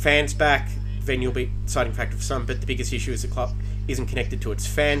 wasn't going to get fans back. Venue will be a deciding factor for some, but the biggest issue is the club isn't connected to its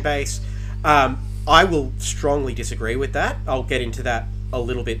fan base. I will strongly disagree with that. I'll get into that a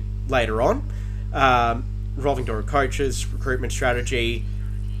little bit later on. Revolving door of coaches, recruitment strategy,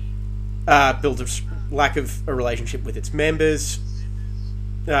 builds a lack of a relationship with its members.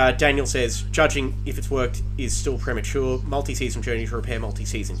 Daniel says, judging if it's worked is still premature. Multi-season journey to repair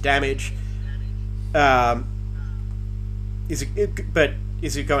multi-season damage. Is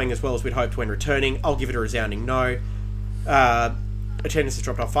it going as well as we'd hoped when returning? I'll give it a resounding no. Attendance has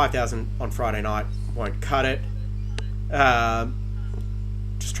dropped off 5,000 on Friday night. Won't cut it.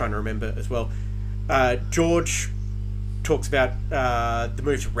 Just trying to remember as well. George talks about the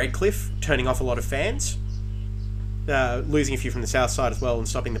move to Redcliffe, turning off a lot of fans. Losing a few from the south side as well and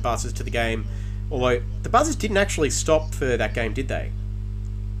stopping the buses to the game. Although the buses didn't actually stop for that game, did they?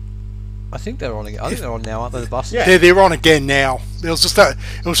 I think they're on again. I think they're on now, aren't they, the buses? Yeah, they're on again now. It was just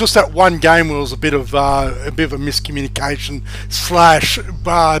that one game where it was a bit of a miscommunication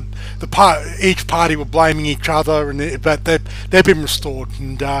 / each party were blaming each other, but they've been restored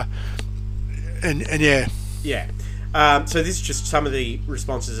and yeah. Yeah. So this is just some of the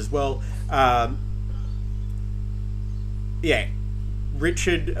responses as well. Yeah.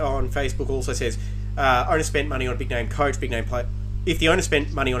 Richard on Facebook also says, owner spent money on a big name coach, big name player. If the owner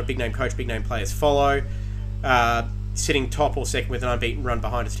spent money on a big name coach, big name players follow. Sitting top or second with an unbeaten run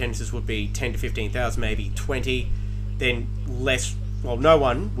behind its attendances would be 10 to 15,000, maybe 20. Then no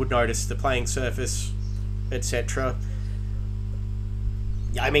one would notice the playing surface, etc.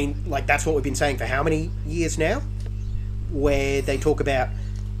 I mean, like, that's what we've been saying for how many years now? Where they talk about,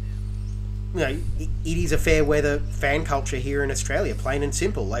 it is a fair weather fan culture here in Australia, plain and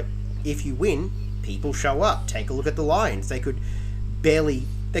simple. Like, if you win, people show up. Take a look at the Lions. They could barely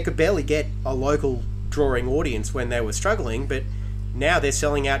get a local drawing audience when they were struggling, but now they're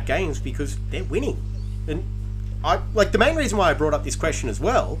selling out games because they're winning. And the main reason why I brought up this question as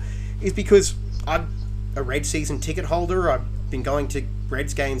well is because I'm a Red season ticket holder. I've been going to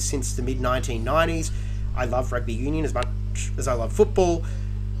Reds games since the mid-1990s. I love rugby union as much as I love football.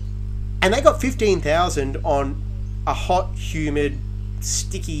 And they got 15,000 on a hot, humid,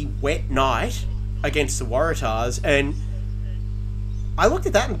 sticky, wet night against the Waratahs, and I looked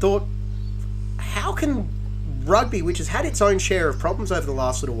at that and thought, how can rugby, which has had its own share of problems over the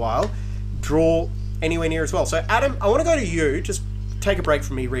last little while, draw anywhere near as well? So, Adam, I want to go to you. Just take a break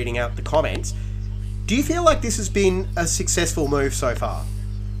from me reading out the comments. Do you feel like this has been a successful move so far?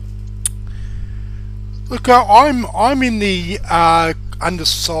 Look, I'm in the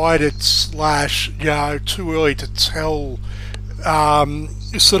undecided / too early to tell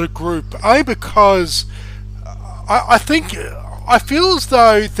sort of group. Because I feel as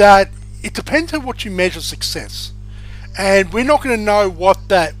though that it depends on what you measure success, and we're not going to know what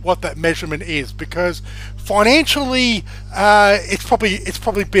that measurement is, because financially it's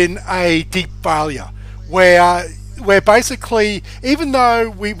probably been a deep failure where basically, even though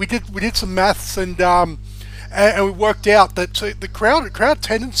we did some maths and we worked out that the crowd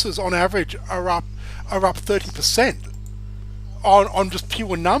attendances on average are up 30% on just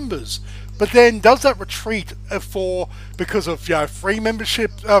pure numbers. But then does that retreat because of free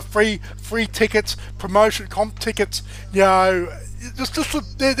membership, free tickets, promotion comp tickets, there's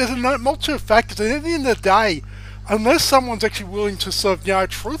a multitude of factors, and at the end of the day, unless someone's actually willing to sort of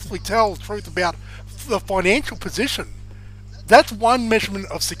truthfully tell the truth about the financial position, that's one measurement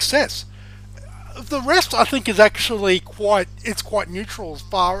of success. The rest, I think, is actually quite neutral as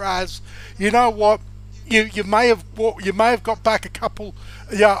far as you may have got back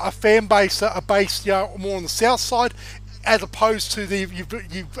a fan base, a base more on the south side, as opposed to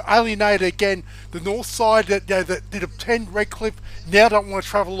you've alienated again the north side that did attend Redcliffe, now don't want to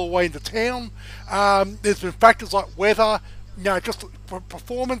travel all the way into town. There's been factors like weather, just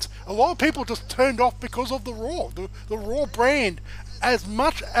performance. A lot of people just turned off because of the Raw brand. As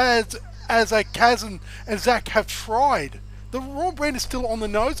much as Kaz and Zach have tried, the Raw brand is still on the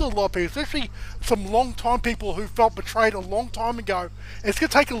nose of a lot of people, especially some long-time people who felt betrayed a long time ago. And it's going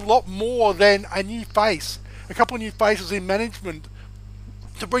to take a lot more than a couple of new faces in management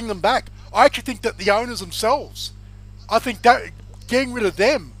to bring them back. I actually think that the owners themselves, I think that getting rid of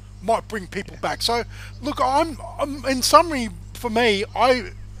them might bring people back. So, look, I'm in summary, for me,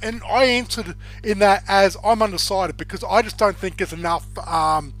 I answered in that as I'm undecided, because I just don't think there's enough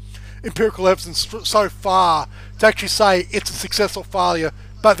empirical evidence so far to actually say it's a success or failure.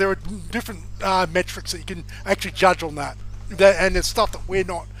 But there are different metrics that you can actually judge on that, and there's stuff that we're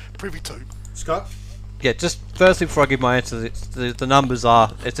not privy to. Scott? Yeah, just firstly, before I give my answer, the numbers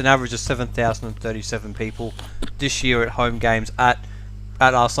are, it's an average of 7,037 people this year at home games at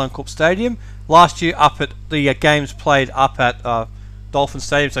our Suncorp Stadium. Last year, up at the games played up at Dolphins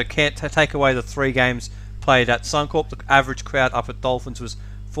Stadium, so can't take away the 3 games played at Suncorp. The average crowd up at Dolphins was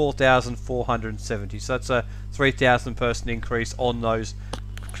 4,470, so that's a 3,000 person increase on those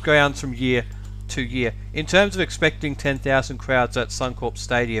grounds from year to year. In terms of expecting 10,000 crowds at Suncorp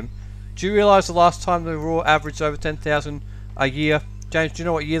Stadium, do you realise the last time the Raw averaged over 10,000 a year? James, do you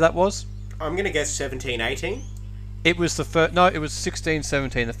know what year that was? I'm going to guess 17-18. It was it was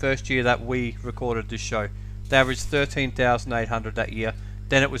 16-17, the first year that we recorded this show. They averaged 13,800 that year.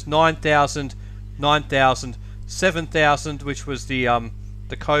 Then it was 9,000, 9,000, 7,000, which was the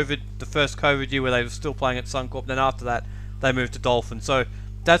first COVID year where they were still playing at Suncorp. Then after that, they moved to Dolphins. So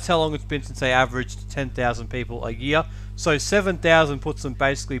that's how long it's been since they averaged 10,000 people a year. So 7,000 puts them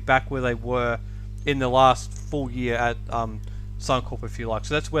basically back where they were in the last full year at Suncorp, if you like.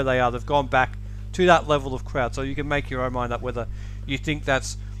 So that's where they are. They've gone back to that level of crowd. So you can make your own mind up whether you think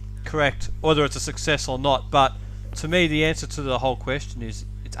that's correct, whether it's a success or not. But to me, the answer to the whole question is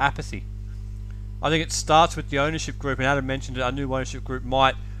it's apathy. I think it starts with the ownership group, and Adam mentioned it, a new ownership group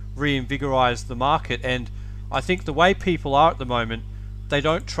might reinvigorize the market. And I think the way people are at the moment, they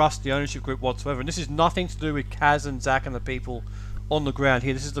don't trust the ownership group whatsoever. And this is nothing to do with Kaz and Zach and the people on the ground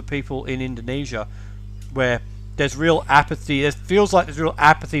here. This is the people in Indonesia, where there's real apathy. It feels like there's real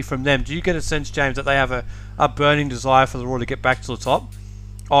apathy from them. Do you get a sense, James, that they have a burning desire for the Raw to get back to the top?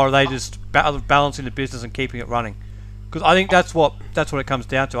 Or are they just balancing the business and keeping it running? Because I think that's what it comes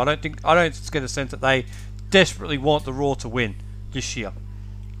down to. I don't get a sense that they desperately want the Raw to win this year.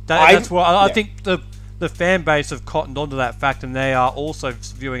 That's what I think the fan base have cottoned onto that fact, and they are also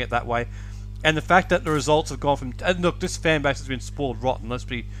viewing it that way. And the fact that the results have gone from... And look, this fan base has been spoiled rotten. Let's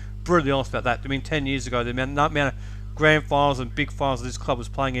be brutally honest about that. I mean, 10 years ago, the amount of grand finals and big finals this club was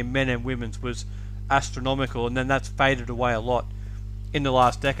playing in men and women's was astronomical, and then that's faded away a lot in the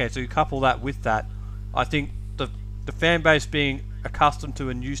last decade. So you couple that with that, I think the fan base being accustomed to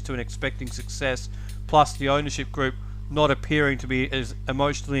and used to and expecting success, plus the ownership group not appearing to be as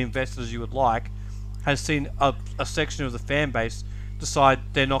emotionally invested as you would like, has seen a section of the fan base decide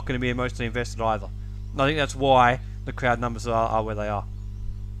they're not going to be emotionally invested either. And I think that's why the crowd numbers are where they are.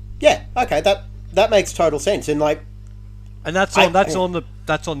 Yeah, okay, that makes total sense, and that's on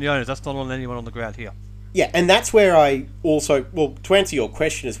the owners. That's not on anyone on the ground here. Yeah, and that's where I also, to answer your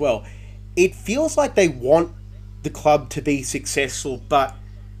question as well, it feels like they want the club to be successful, but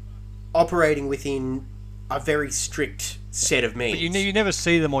operating within a very strict set of means. But you never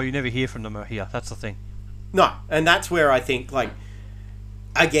see them or you never hear from them here. That's the thing. No, and that's where I think,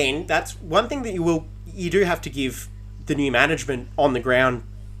 again, that's one thing that you do have to give the new management on the ground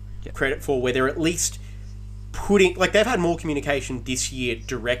credit for, where they're at least putting, they've had more communication this year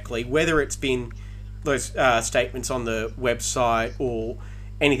directly, whether it's been those statements on the website or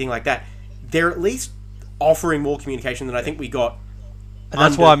anything like that. They're at least offering more communication than I think we got. And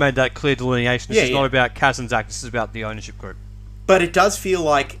that's why I made that clear delineation. This is not about Kaz and Zach, this is about the ownership group. But it does feel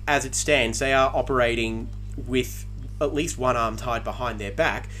like, as it stands, they are operating with at least one arm tied behind their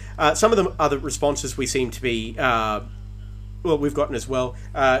back. Some of the other responses we seem to be we've gotten as well.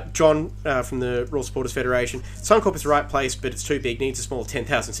 John from the Royal Supporters Federation. Suncorp is the right place, but it's too big. Needs a small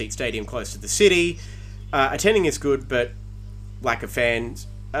 10,000 seat stadium close to the city. Attending is good, but lack of fans.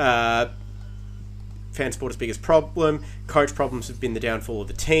 Fan support is biggest problem. Coach problems have been the downfall of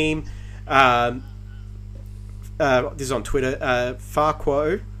the team. This is on Twitter.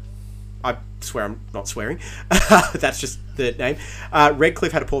 Farquo. I swear I'm not swearing. That's just the name.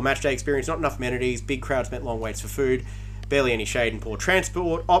 Redcliffe had a poor matchday experience. Not enough amenities. Big crowds meant long waits for food. Barely any shade and poor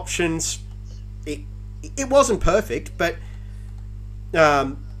transport options. It wasn't perfect, but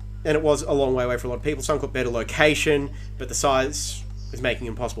and it was a long way away for a lot of people. Suncorp better location, but the size is making it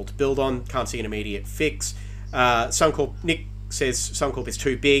impossible to build on. Can't see an immediate fix. Nick says Suncorp is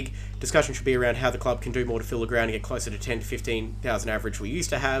too big. Discussion should be around how the club can do more to fill the ground and get closer to 10 to 15,000 average we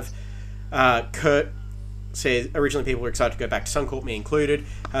used to have. Kurt says originally people were excited to go back to Suncorp, me included.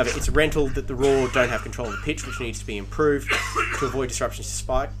 However, it's a rental that the Raw don't have control of the pitch, which needs to be improved to avoid disruptions to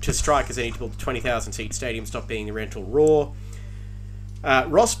strikers. They need to build a 20,000 seat stadium, stop being the rental Raw.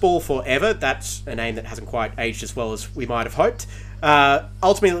 Ross Ball Forever, that's a name that hasn't quite aged as well as we might have hoped.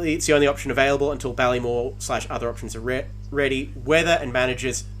 Ultimately, it's the only option available until Ballymore / other options are ready. Weather and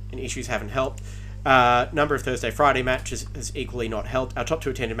managers and issues haven't helped. Number of Thursday-Friday matches has equally not helped. Our top 2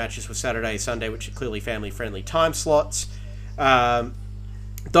 attended matches were Saturday, Sunday, which are clearly family-friendly time slots.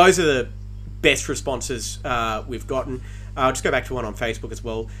 Those are the best responses we've gotten. I'll just go back to one on Facebook as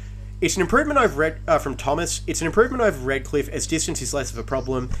well. It's an improvement over from Thomas. It's an improvement over Redcliffe as distance is less of a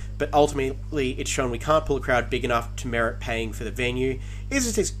problem, but ultimately it's shown we can't pull a crowd big enough to merit paying for the venue.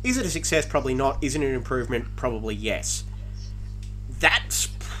 Is it a success? Probably not. Is it an improvement? Probably yes. That's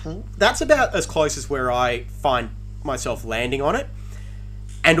about as close as where I find myself landing on it.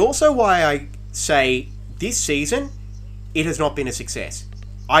 And also why I say this season, it has not been a success.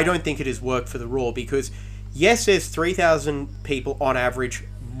 I don't think it has worked for the Raw because, yes, there's 3,000 people on average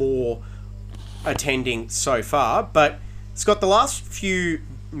more attending so far, but Scott, the last few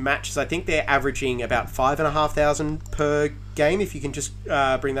matches, I think they're averaging about 5,500 per game, if you can just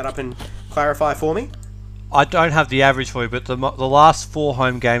bring that up and clarify for me. I don't have the average for you, but the last 4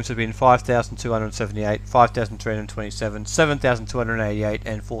 home games have been 5,278, 5,327, 7,288,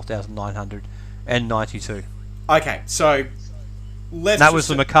 and 4,992. Okay, so that was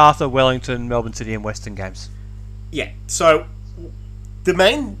the MacArthur, Wellington, Melbourne City, and Western games. Yeah, so the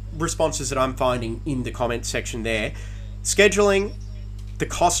main responses that I'm finding in the comments section there, scheduling, the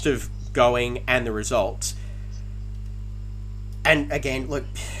cost of going, and the results. And again, look,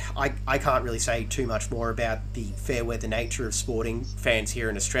 I can't really say too much more about the fair weather nature of sporting fans here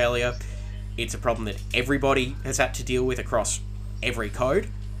in Australia. It's a problem that everybody has had to deal with across every code.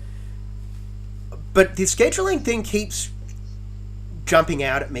 But the scheduling thing keeps jumping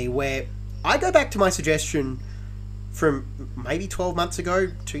out at me, where I go back to my suggestion from maybe 12 months ago,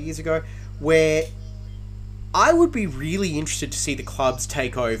 2 years ago, where I would be really interested to see the clubs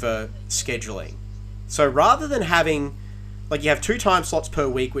take over scheduling. So rather than having, like, you have 2 time slots per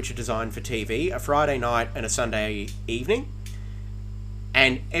week which are designed for TV, a Friday night and a Sunday evening,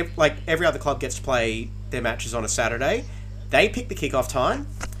 and every other club gets to play their matches on a Saturday. They pick the kickoff time,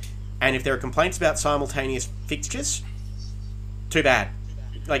 and if there are complaints about simultaneous fixtures, too bad.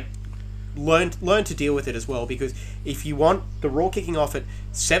 Like, learn to deal with it as well, because if you want the Raw kicking off at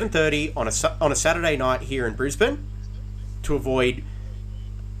 7:30 on a Saturday night here in Brisbane to avoid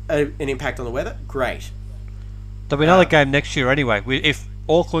an impact on the weather, great. There'll be another game next year anyway. If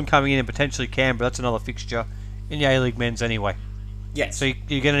Auckland coming in and potentially Canberra, that's another fixture in the A-League men's anyway. Yes. So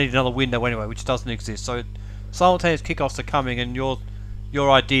you're going to need another window anyway, which doesn't exist. So simultaneous kickoffs are coming, and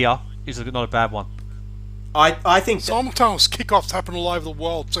your idea is not a bad one. I think simultaneous kickoffs happen all over the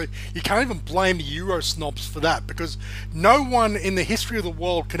world, so you can't even blame the Euro snobs for that, because no one in the history of the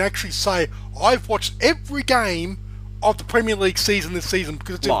world can actually say, I've watched every game of the Premier League season this season,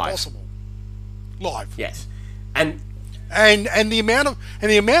 because it's impossible. Live. Yes. And the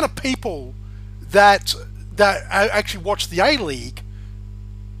amount of people that actually watch the A-League,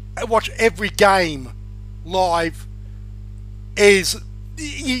 watch every game live, is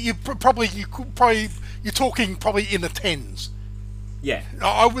you're talking probably in the tens. Yeah.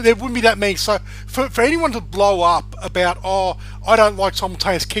 There wouldn't be that many. So for anyone to blow up about, I don't like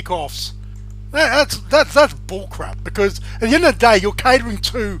simultaneous kickoffs, that's bullcrap, because at the end of the day, you're catering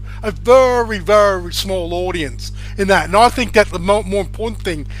to a very, very small audience in that. And I think that the more important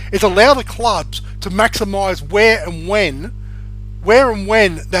thing is allow the clubs to maximise where and when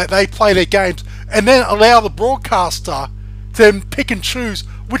that they play their games, and then allow the broadcaster to then pick and choose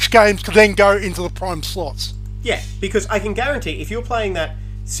which games can then go into the prime slots. Yeah, because I can guarantee if you're playing that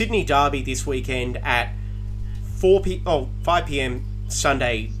Sydney derby this weekend at 5 p.m.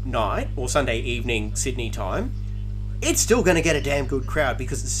 Sunday night or Sunday evening Sydney time, it's still going to get a damn good crowd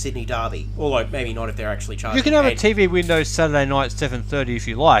because it's a Sydney derby. Although maybe not if they're actually charging. You can have a TV window Saturday night 7:30 if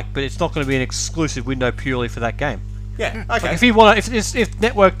you like, but it's not going to be an exclusive window purely for that game. Yeah, okay. Like if you want, if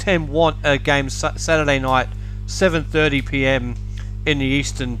Network 10 want a game Saturday night 7:30 p.m. in the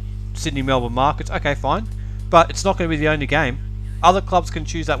eastern Sydney Melbourne markets, okay, fine, but it's not going to be the only game. Other clubs can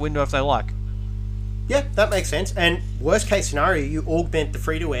choose that window if they like. Yeah, that makes sense. And worst case scenario, you augment the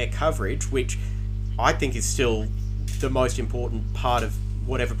free-to-air coverage, which I think is still the most important part of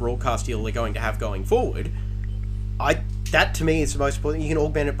whatever broadcast deal they're going to have going forward. That to me is the most important. You can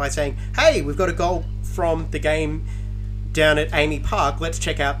augment it by saying, hey, we've got a goal from the game down at Amy Park, let's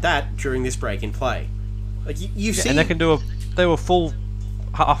check out that during this break in play. Like you see, and they can do a full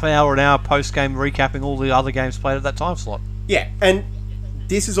half an hour post-game recapping all the other games played at that time slot. Yeah, and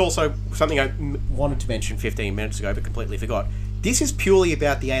this is also something I wanted to mention 15 minutes ago but completely forgot. This is purely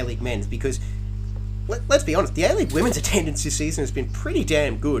about the A-League men's because let's be honest, the A-League women's attendance this season has been pretty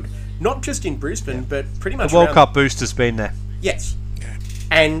damn good. Not just in Brisbane, but pretty much the World around... Cup boost has been there. Yes. Yeah.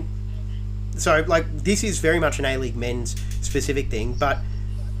 And so, this is very much an A-League men's specific thing, but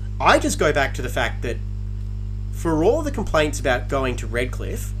I just go back to the fact that for all the complaints about going to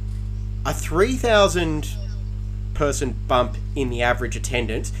Redcliffe, a 3,000 person bump in the average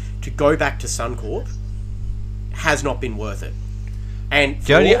attendance to go back to Suncorp has not been worth it. And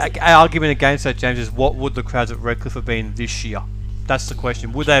the only argument against that, James, is what would the crowds at Redcliffe have been this year? That's the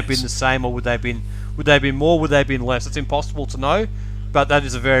question. Would they have been the same, or would they have been more? Would they have been less? It's impossible to know, but that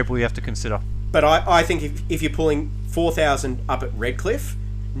is a variable you have to consider. But I think if you're pulling 4,000 up at Redcliffe,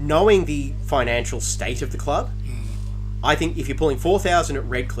 knowing the financial state of the club, I think if you're pulling 4,000 at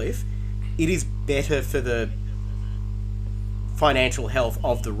Redcliffe, it is better for the financial health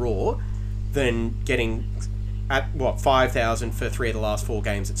of the Raw than getting at 5,000 for 3 of the last 4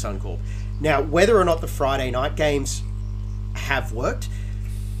 games at Suncorp. Now, whether or not the Friday night games have worked,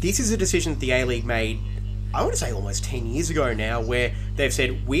 this is a decision that the A-League made, I want to say almost 10 years ago now, where they've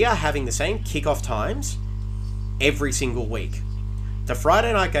said, we are having the same kickoff times every single week. The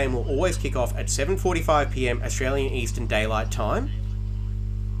Friday night game will always kick off at 7:45 p.m. Australian Eastern Daylight Time.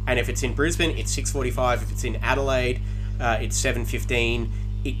 And if it's in Brisbane, it's 6:45. If it's in Adelaide, it's 7:15.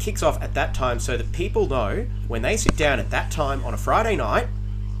 It kicks off at that time so that people know when they sit down at that time on a Friday night,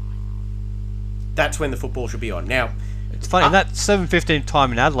 that's when the football should be on. Now, it's funny, that 7:15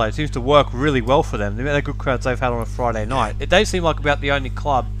 time in Adelaide seems to work really well for them. The amount of good crowds they've had on a Friday night. They seem like about the only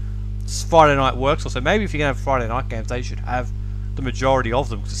club Friday night works for. So maybe if you're going to have Friday night games, they should have the majority of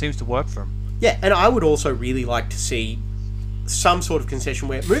them because it seems to work for them. Yeah, and I would also really like to see some sort of concession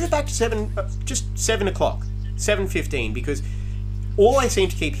where move it back to just 7 o'clock, 7:15, because all I seem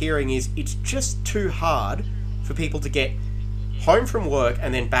to keep hearing is it's just too hard for people to get home from work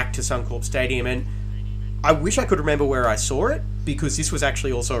and then back to Suncorp Stadium. And I wish I could remember where I saw it, because this was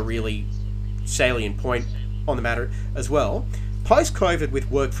actually also a really salient point on the matter as well. Post-COVID with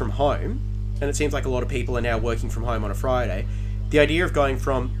work from home, and it seems like a lot of people are now working from home on a Friday, the idea of going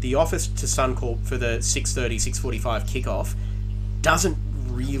from the office to Suncorp for the 6:30, 6:45 kickoff doesn't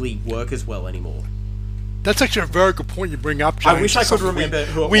really work as well anymore. That's actually a very good point you bring up, James. I wish I could remember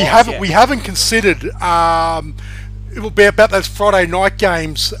who it was. We haven't considered. It will be about those Friday night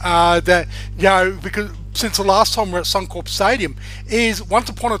games that, because since the last time we were at Suncorp Stadium, is once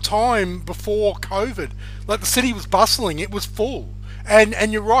upon a time before COVID, like the city was bustling, it was full,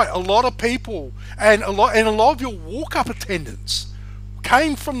 and you're right, a lot of people and a lot of your walk-up attendance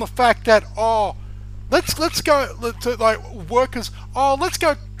came from the fact that let's go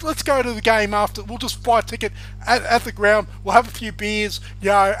to the game after. We'll just buy a ticket at the ground. We'll have a few beers,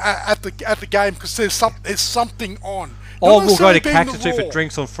 at the game because there's something on. Or we'll go to Cactus for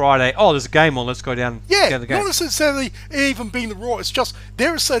drinks on Friday. Oh, there's a game on. Let's go down. Yeah, down the game. Not necessarily even being the Raw. It's just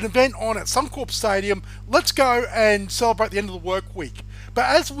there is an event on at Suncorp Stadium. Let's go and celebrate the end of the work week. But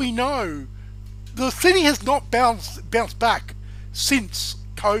as we know, the city has not bounced back since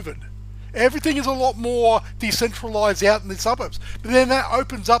COVID. Everything is a lot more decentralised out in the suburbs. But then that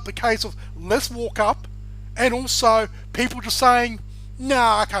opens up the case of less walk up, and also people just saying,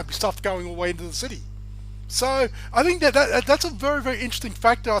 "Nah, I can't be stuffed going all the way into the city." So I think that's a very, very interesting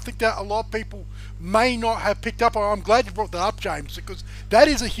factor. I think that a lot of people may not have picked up on. I'm glad you brought that up, James, because that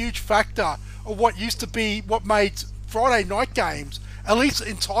is a huge factor of what used to be what made Friday night games at least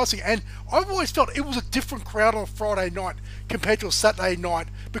enticing. And I've always felt it was a different crowd on a Friday night compared to a Saturday night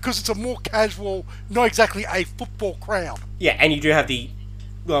because it's a more casual, not exactly a football crowd. Yeah, and you do have you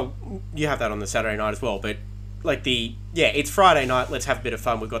have that on the Saturday night as well, but it's Friday night. Let's have a bit of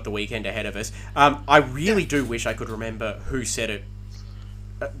fun. We've got the weekend ahead of us. I really do wish I could remember who said it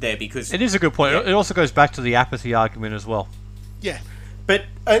there, because it is a good point. It also goes back to the apathy argument as well. Yeah. But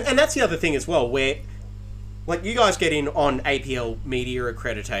and that's the other thing as well, where like you guys get in on APL media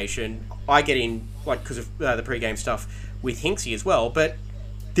accreditation. I get in like because of the pre-game stuff with Hinksy as well. But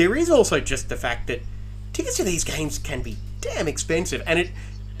there is also just the fact that tickets to these games can be damn expensive, and it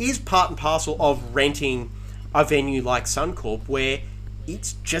is part and parcel of renting a venue like Suncorp, where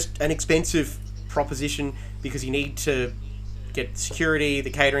it's just an expensive proposition because you need to get security, the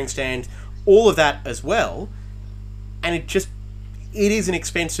catering stand, all of that as well. And it is an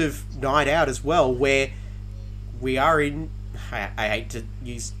expensive night out as well, where we are in, I hate to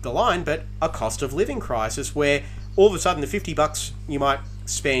use the line, but a cost of living crisis, where all of a sudden the $50 you might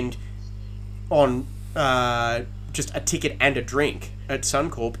spend on just a ticket and a drink at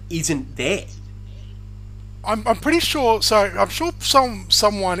Suncorp isn't there. I'm pretty sure. So I'm sure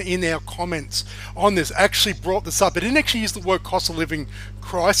someone in our comments on this actually brought this up. They didn't actually use the word cost of living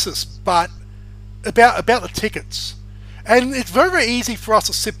crisis, but about the tickets. And it's very, very easy for us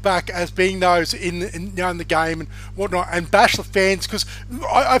to sit back as being those in the game and whatnot and bash the fans, because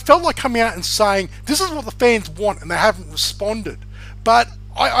I felt like coming out and saying this is what the fans want and they haven't responded. But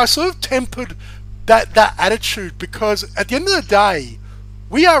I sort of tempered that attitude, because at the end of the day,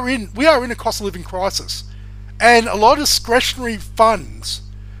 we are in a cost of living crisis, and a lot of discretionary funds,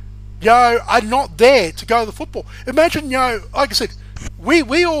 are not there to go to the football. Imagine, like I said, we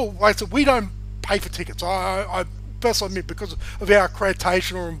don't pay for tickets. I personally admit, because of our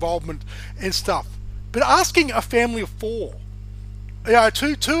accreditation or involvement and stuff. But asking a family of four,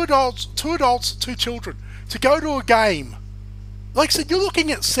 two adults, two children, to go to a game, like I said, you're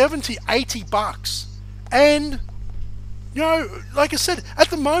looking at $70, $80, and like I said, at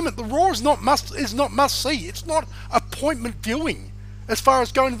the moment the Raw is not must see. It's not appointment viewing as far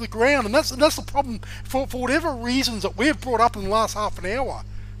as going to the ground, and that's the problem for whatever reasons that we've brought up in the last half an hour.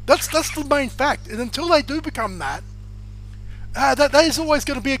 That's the main fact, and until they do become that is always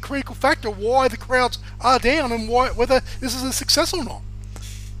going to be a critical factor why the crowds are down and whether this is a success or not.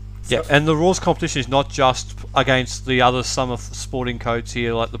 Yeah, and the Raw's competition is not just against the other summer sporting codes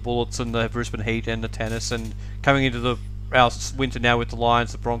here, like the Bullets and the Brisbane Heat and the Tennis, and coming into our winter now with the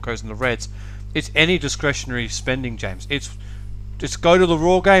Lions, the Broncos and the Reds. It's any discretionary spending, James. It's go to the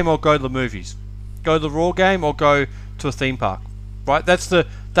Raw game or go to the movies. Go to the Raw game or go to a theme park. Right? That's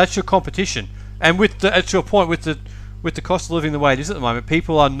your competition. And at your point, with the cost of living the way it is at the moment,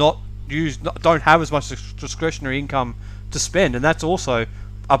 people are don't have as much discretionary income to spend, and that's also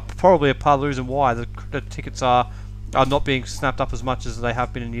probably a part of the reason why the tickets are not being snapped up as much as they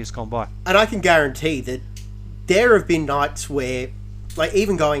have been in years gone by. And I can guarantee that there have been nights where, like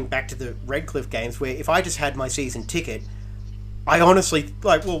even going back to the Redcliffe games, where if I just had my season ticket, I honestly,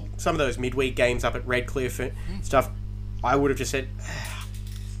 some of those midweek games up at Redcliffe and stuff, I would have just said,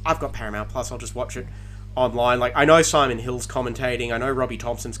 I've got Paramount Plus, I'll just watch it online. Like, I know Simon Hill's commentating, I know Robbie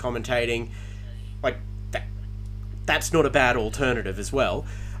Thompson's commentating, like, that's not a bad alternative as well.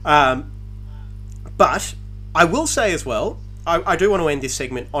 But I will say as well, I do want to end this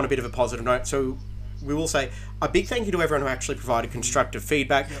segment on a bit of a positive note, so we will say a big thank you to everyone who actually provided constructive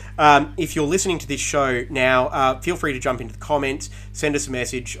feedback. If you're listening to this show now, feel free to jump into the comments, send us a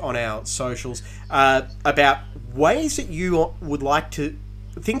message on our socials about ways that you would like to,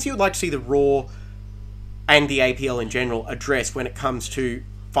 things you would like to see the Raw and the APL in general address when it comes to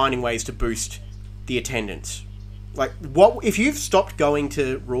finding ways to boost the attendance. Like, what if you've stopped going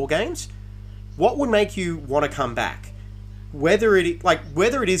to Raw games, what would make you want to come back? Whether it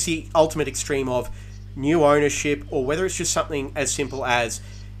is the ultimate extreme of new ownership, or whether it's just something as simple as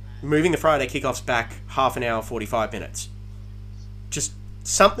moving the Friday kickoffs back half an hour, 45 minutes. Just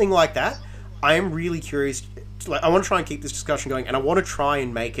something like that. I am really curious. I want to try and keep this discussion going, and I want to try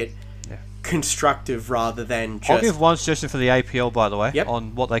and make it constructive rather than just... I'll give one suggestion for the APL, by the way,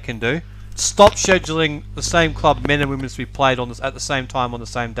 on what they can do. Stop scheduling the same club, men and women, to be played at the same time on the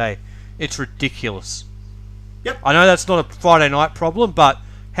same day. It's ridiculous. Yep. I know that's not a Friday night problem, but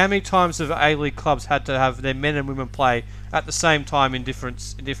how many times have A-League clubs had to have their men and women play at the same time in different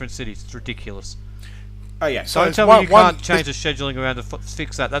cities? It's ridiculous. Oh yeah. So don't tell me you can't change the scheduling around to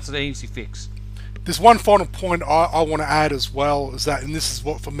fix that. That's an easy fix. There's one final point I want to add as well, is that, and this is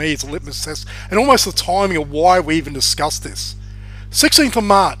what for me is a litmus test, and almost the timing of why we even discussed this. 16th of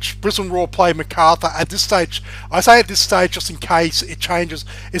March, Brisbane Roar play Macarthur. At this stage, I say at this stage just in case it changes,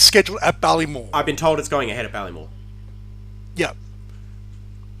 it's scheduled at Ballymore. I've been told it's going ahead at Ballymore. Yeah.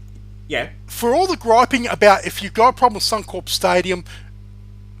 Yeah. For all the griping about if you've got a problem with Suncorp Stadium,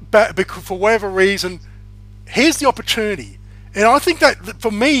 but for whatever reason, here's the opportunity. And I think that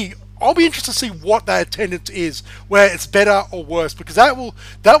for me, I'll be interested to see what that attendance is, where it's better or worse, because that will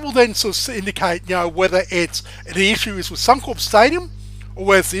then sort of indicate, whether it's the issue is with Suncorp Stadium, or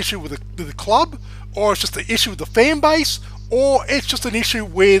whether it's the issue with the club, or it's just the issue with the fan base, or it's just an issue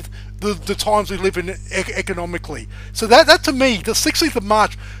with the times we live in economically. So that to me, the 16th of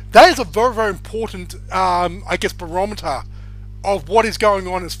March, that is a very, very important, barometer of what is going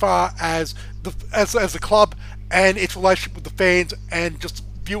on as far as the club and its relationship with the fans and just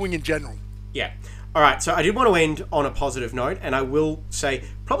viewing in general. Yeah. All right, so I did want to end on a positive note, and I will say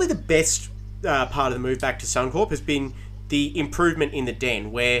probably the best part of the move back to Suncorp has been the improvement in the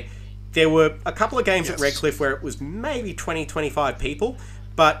Den, where there were a couple of games at Redcliffe where it was maybe 20, 25 people,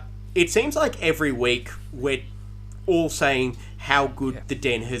 but it seems like every week we're all saying how good the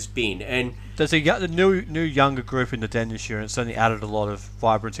Den has been. And there's a new younger group in the Den this year, and it's certainly added a lot of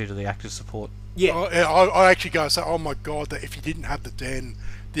vibrancy to the active support. Yeah, I actually go and say, oh my God, that if you didn't have the Den,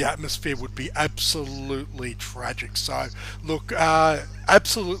 the atmosphere would be absolutely tragic. So, look,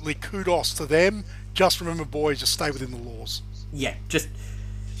 absolutely kudos to them. Just remember, boys, just stay within the laws. Yeah,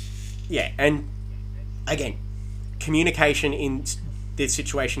 and again, communication in this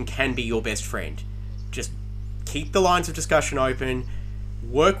situation can be your best friend. Just keep the lines of discussion open,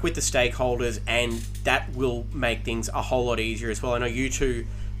 work with the stakeholders, and that will make things a whole lot easier as well. I know you two,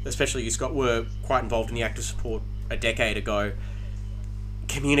 especially you, Scott, were quite involved in the active support a decade ago.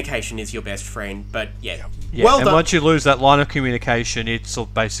 Communication is your best friend, but yeah, well and done. once you lose that line of communication, it's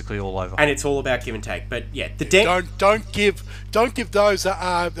basically all over. And it's all about give and take. But yeah, don't give those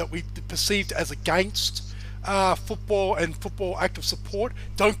that we perceived as against football and football active support.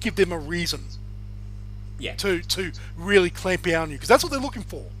 Don't give them a reason. Yeah. To really clamp down on you, because that's what they're looking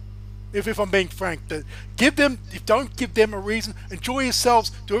for. If I'm being frank, don't give them a reason. Enjoy yourselves,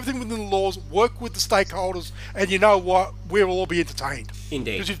 do everything within the laws, work with the stakeholders, and you know what? We'll all be entertained.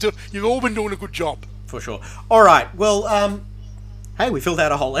 Indeed. Because you've all been doing a good job. For sure. All right. Well, hey, we filled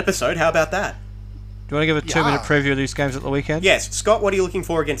out a whole episode. How about that? Do you want to give a 2-minute preview of these games at the weekend? Yes. Scott, what are you looking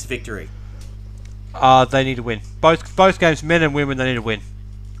for against victory? They need to win. Both games, men and women, they need to win.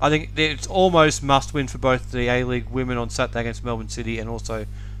 I think it's almost must-win for both the A-League women on Saturday against Melbourne City and also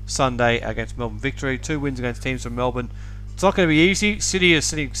Sunday against Melbourne Victory. 2 wins against teams from Melbourne. It's not going to be easy. City is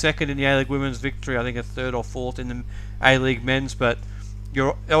sitting second in the A-League women's, Victory I think a third or fourth in the A-League men's, but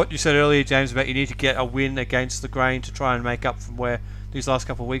what you said earlier, James, about you need to get a win against the grain to try and make up from where these last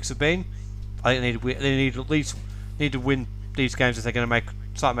couple of weeks have been. I think they need at least to win these games if they're going to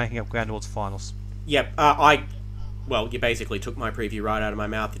start making up ground towards the finals. Yep, well, you basically took my preview right out of my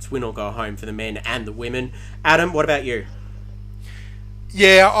mouth. It's win or go home for the men and the women. Adam, what about you?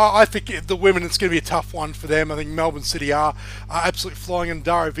 Yeah, I think the women, it's going to be a tough one for them. I think Melbourne City are absolutely flying in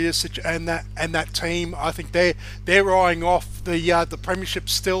Dario Viasic and that team. I think they're eyeing off the premiership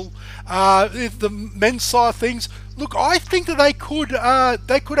still. The men's side of things, look, I think that they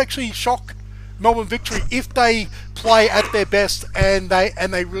could actually shock Melbourne Victory if they play at their best and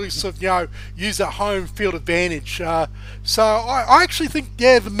they really sort of use that home field advantage. So I actually think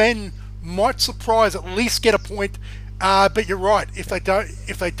the men might surprise, at least get a point. But you're right. If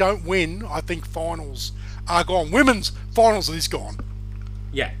they don't win, I think finals are gone. Women's finals is gone.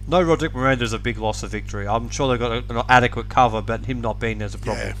 Yeah. No, Roderick Miranda's a big loss of Victory. I'm sure they've got an adequate cover, but him not being there's a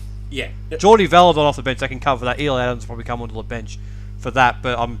problem. Yeah. Geordie Valadon off the bench, they can cover that. Eli Adams probably come onto the bench for that,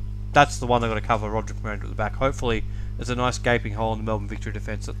 but that's the one they've got to cover. Roderick Miranda at the back. Hopefully, there's a nice gaping hole in the Melbourne Victory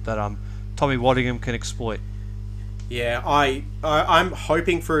defence that Tommy Waddingham can exploit. Yeah, I'm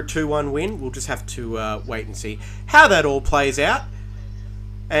hoping for a 2-1 win. We'll just have to wait and see how that all plays out.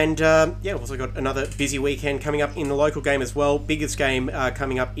 And, we've also got another busy weekend coming up in the local game as well. Biggest game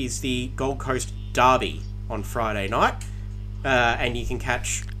coming up is the Gold Coast Derby on Friday night. And you can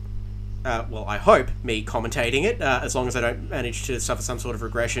catch, I hope, me commentating it, as long as I don't manage to suffer some sort of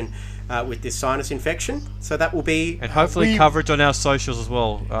regression with this sinus infection. So that will be... And hopefully coverage on our socials as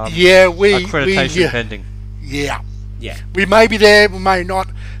well. Accreditation pending. Yeah. Yeah. We may be there, we may not.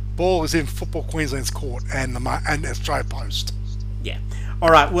 Ball is in Football Queensland's court and Australia Post. Yeah. All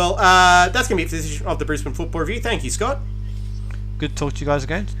right, well, that's going to be it for this edition of the Brisbane Football Review. Thank you, Scott. Good to talk to you guys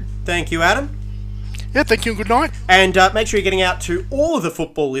again. Thank you, Adam. Yeah, thank you and good night. And make sure you're getting out to all of the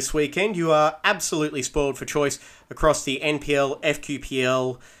football this weekend. You are absolutely spoiled for choice across the NPL,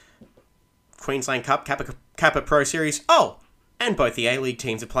 FQPL, Queensland Cup, Kappa Pro Series. Oh, and both the A-League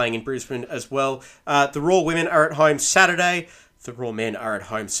teams are playing in Brisbane as well. The Raw women are at home Saturday. The Raw men are at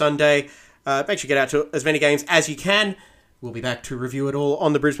home Sunday. Make sure you get out to as many games as you can. We'll be back to review it all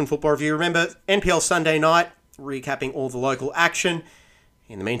on the Brisbane Football Review. Remember, NPL Sunday night, recapping all the local action.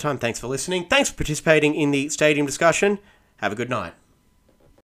 In the meantime, thanks for listening. Thanks for participating in the stadium discussion. Have a good night.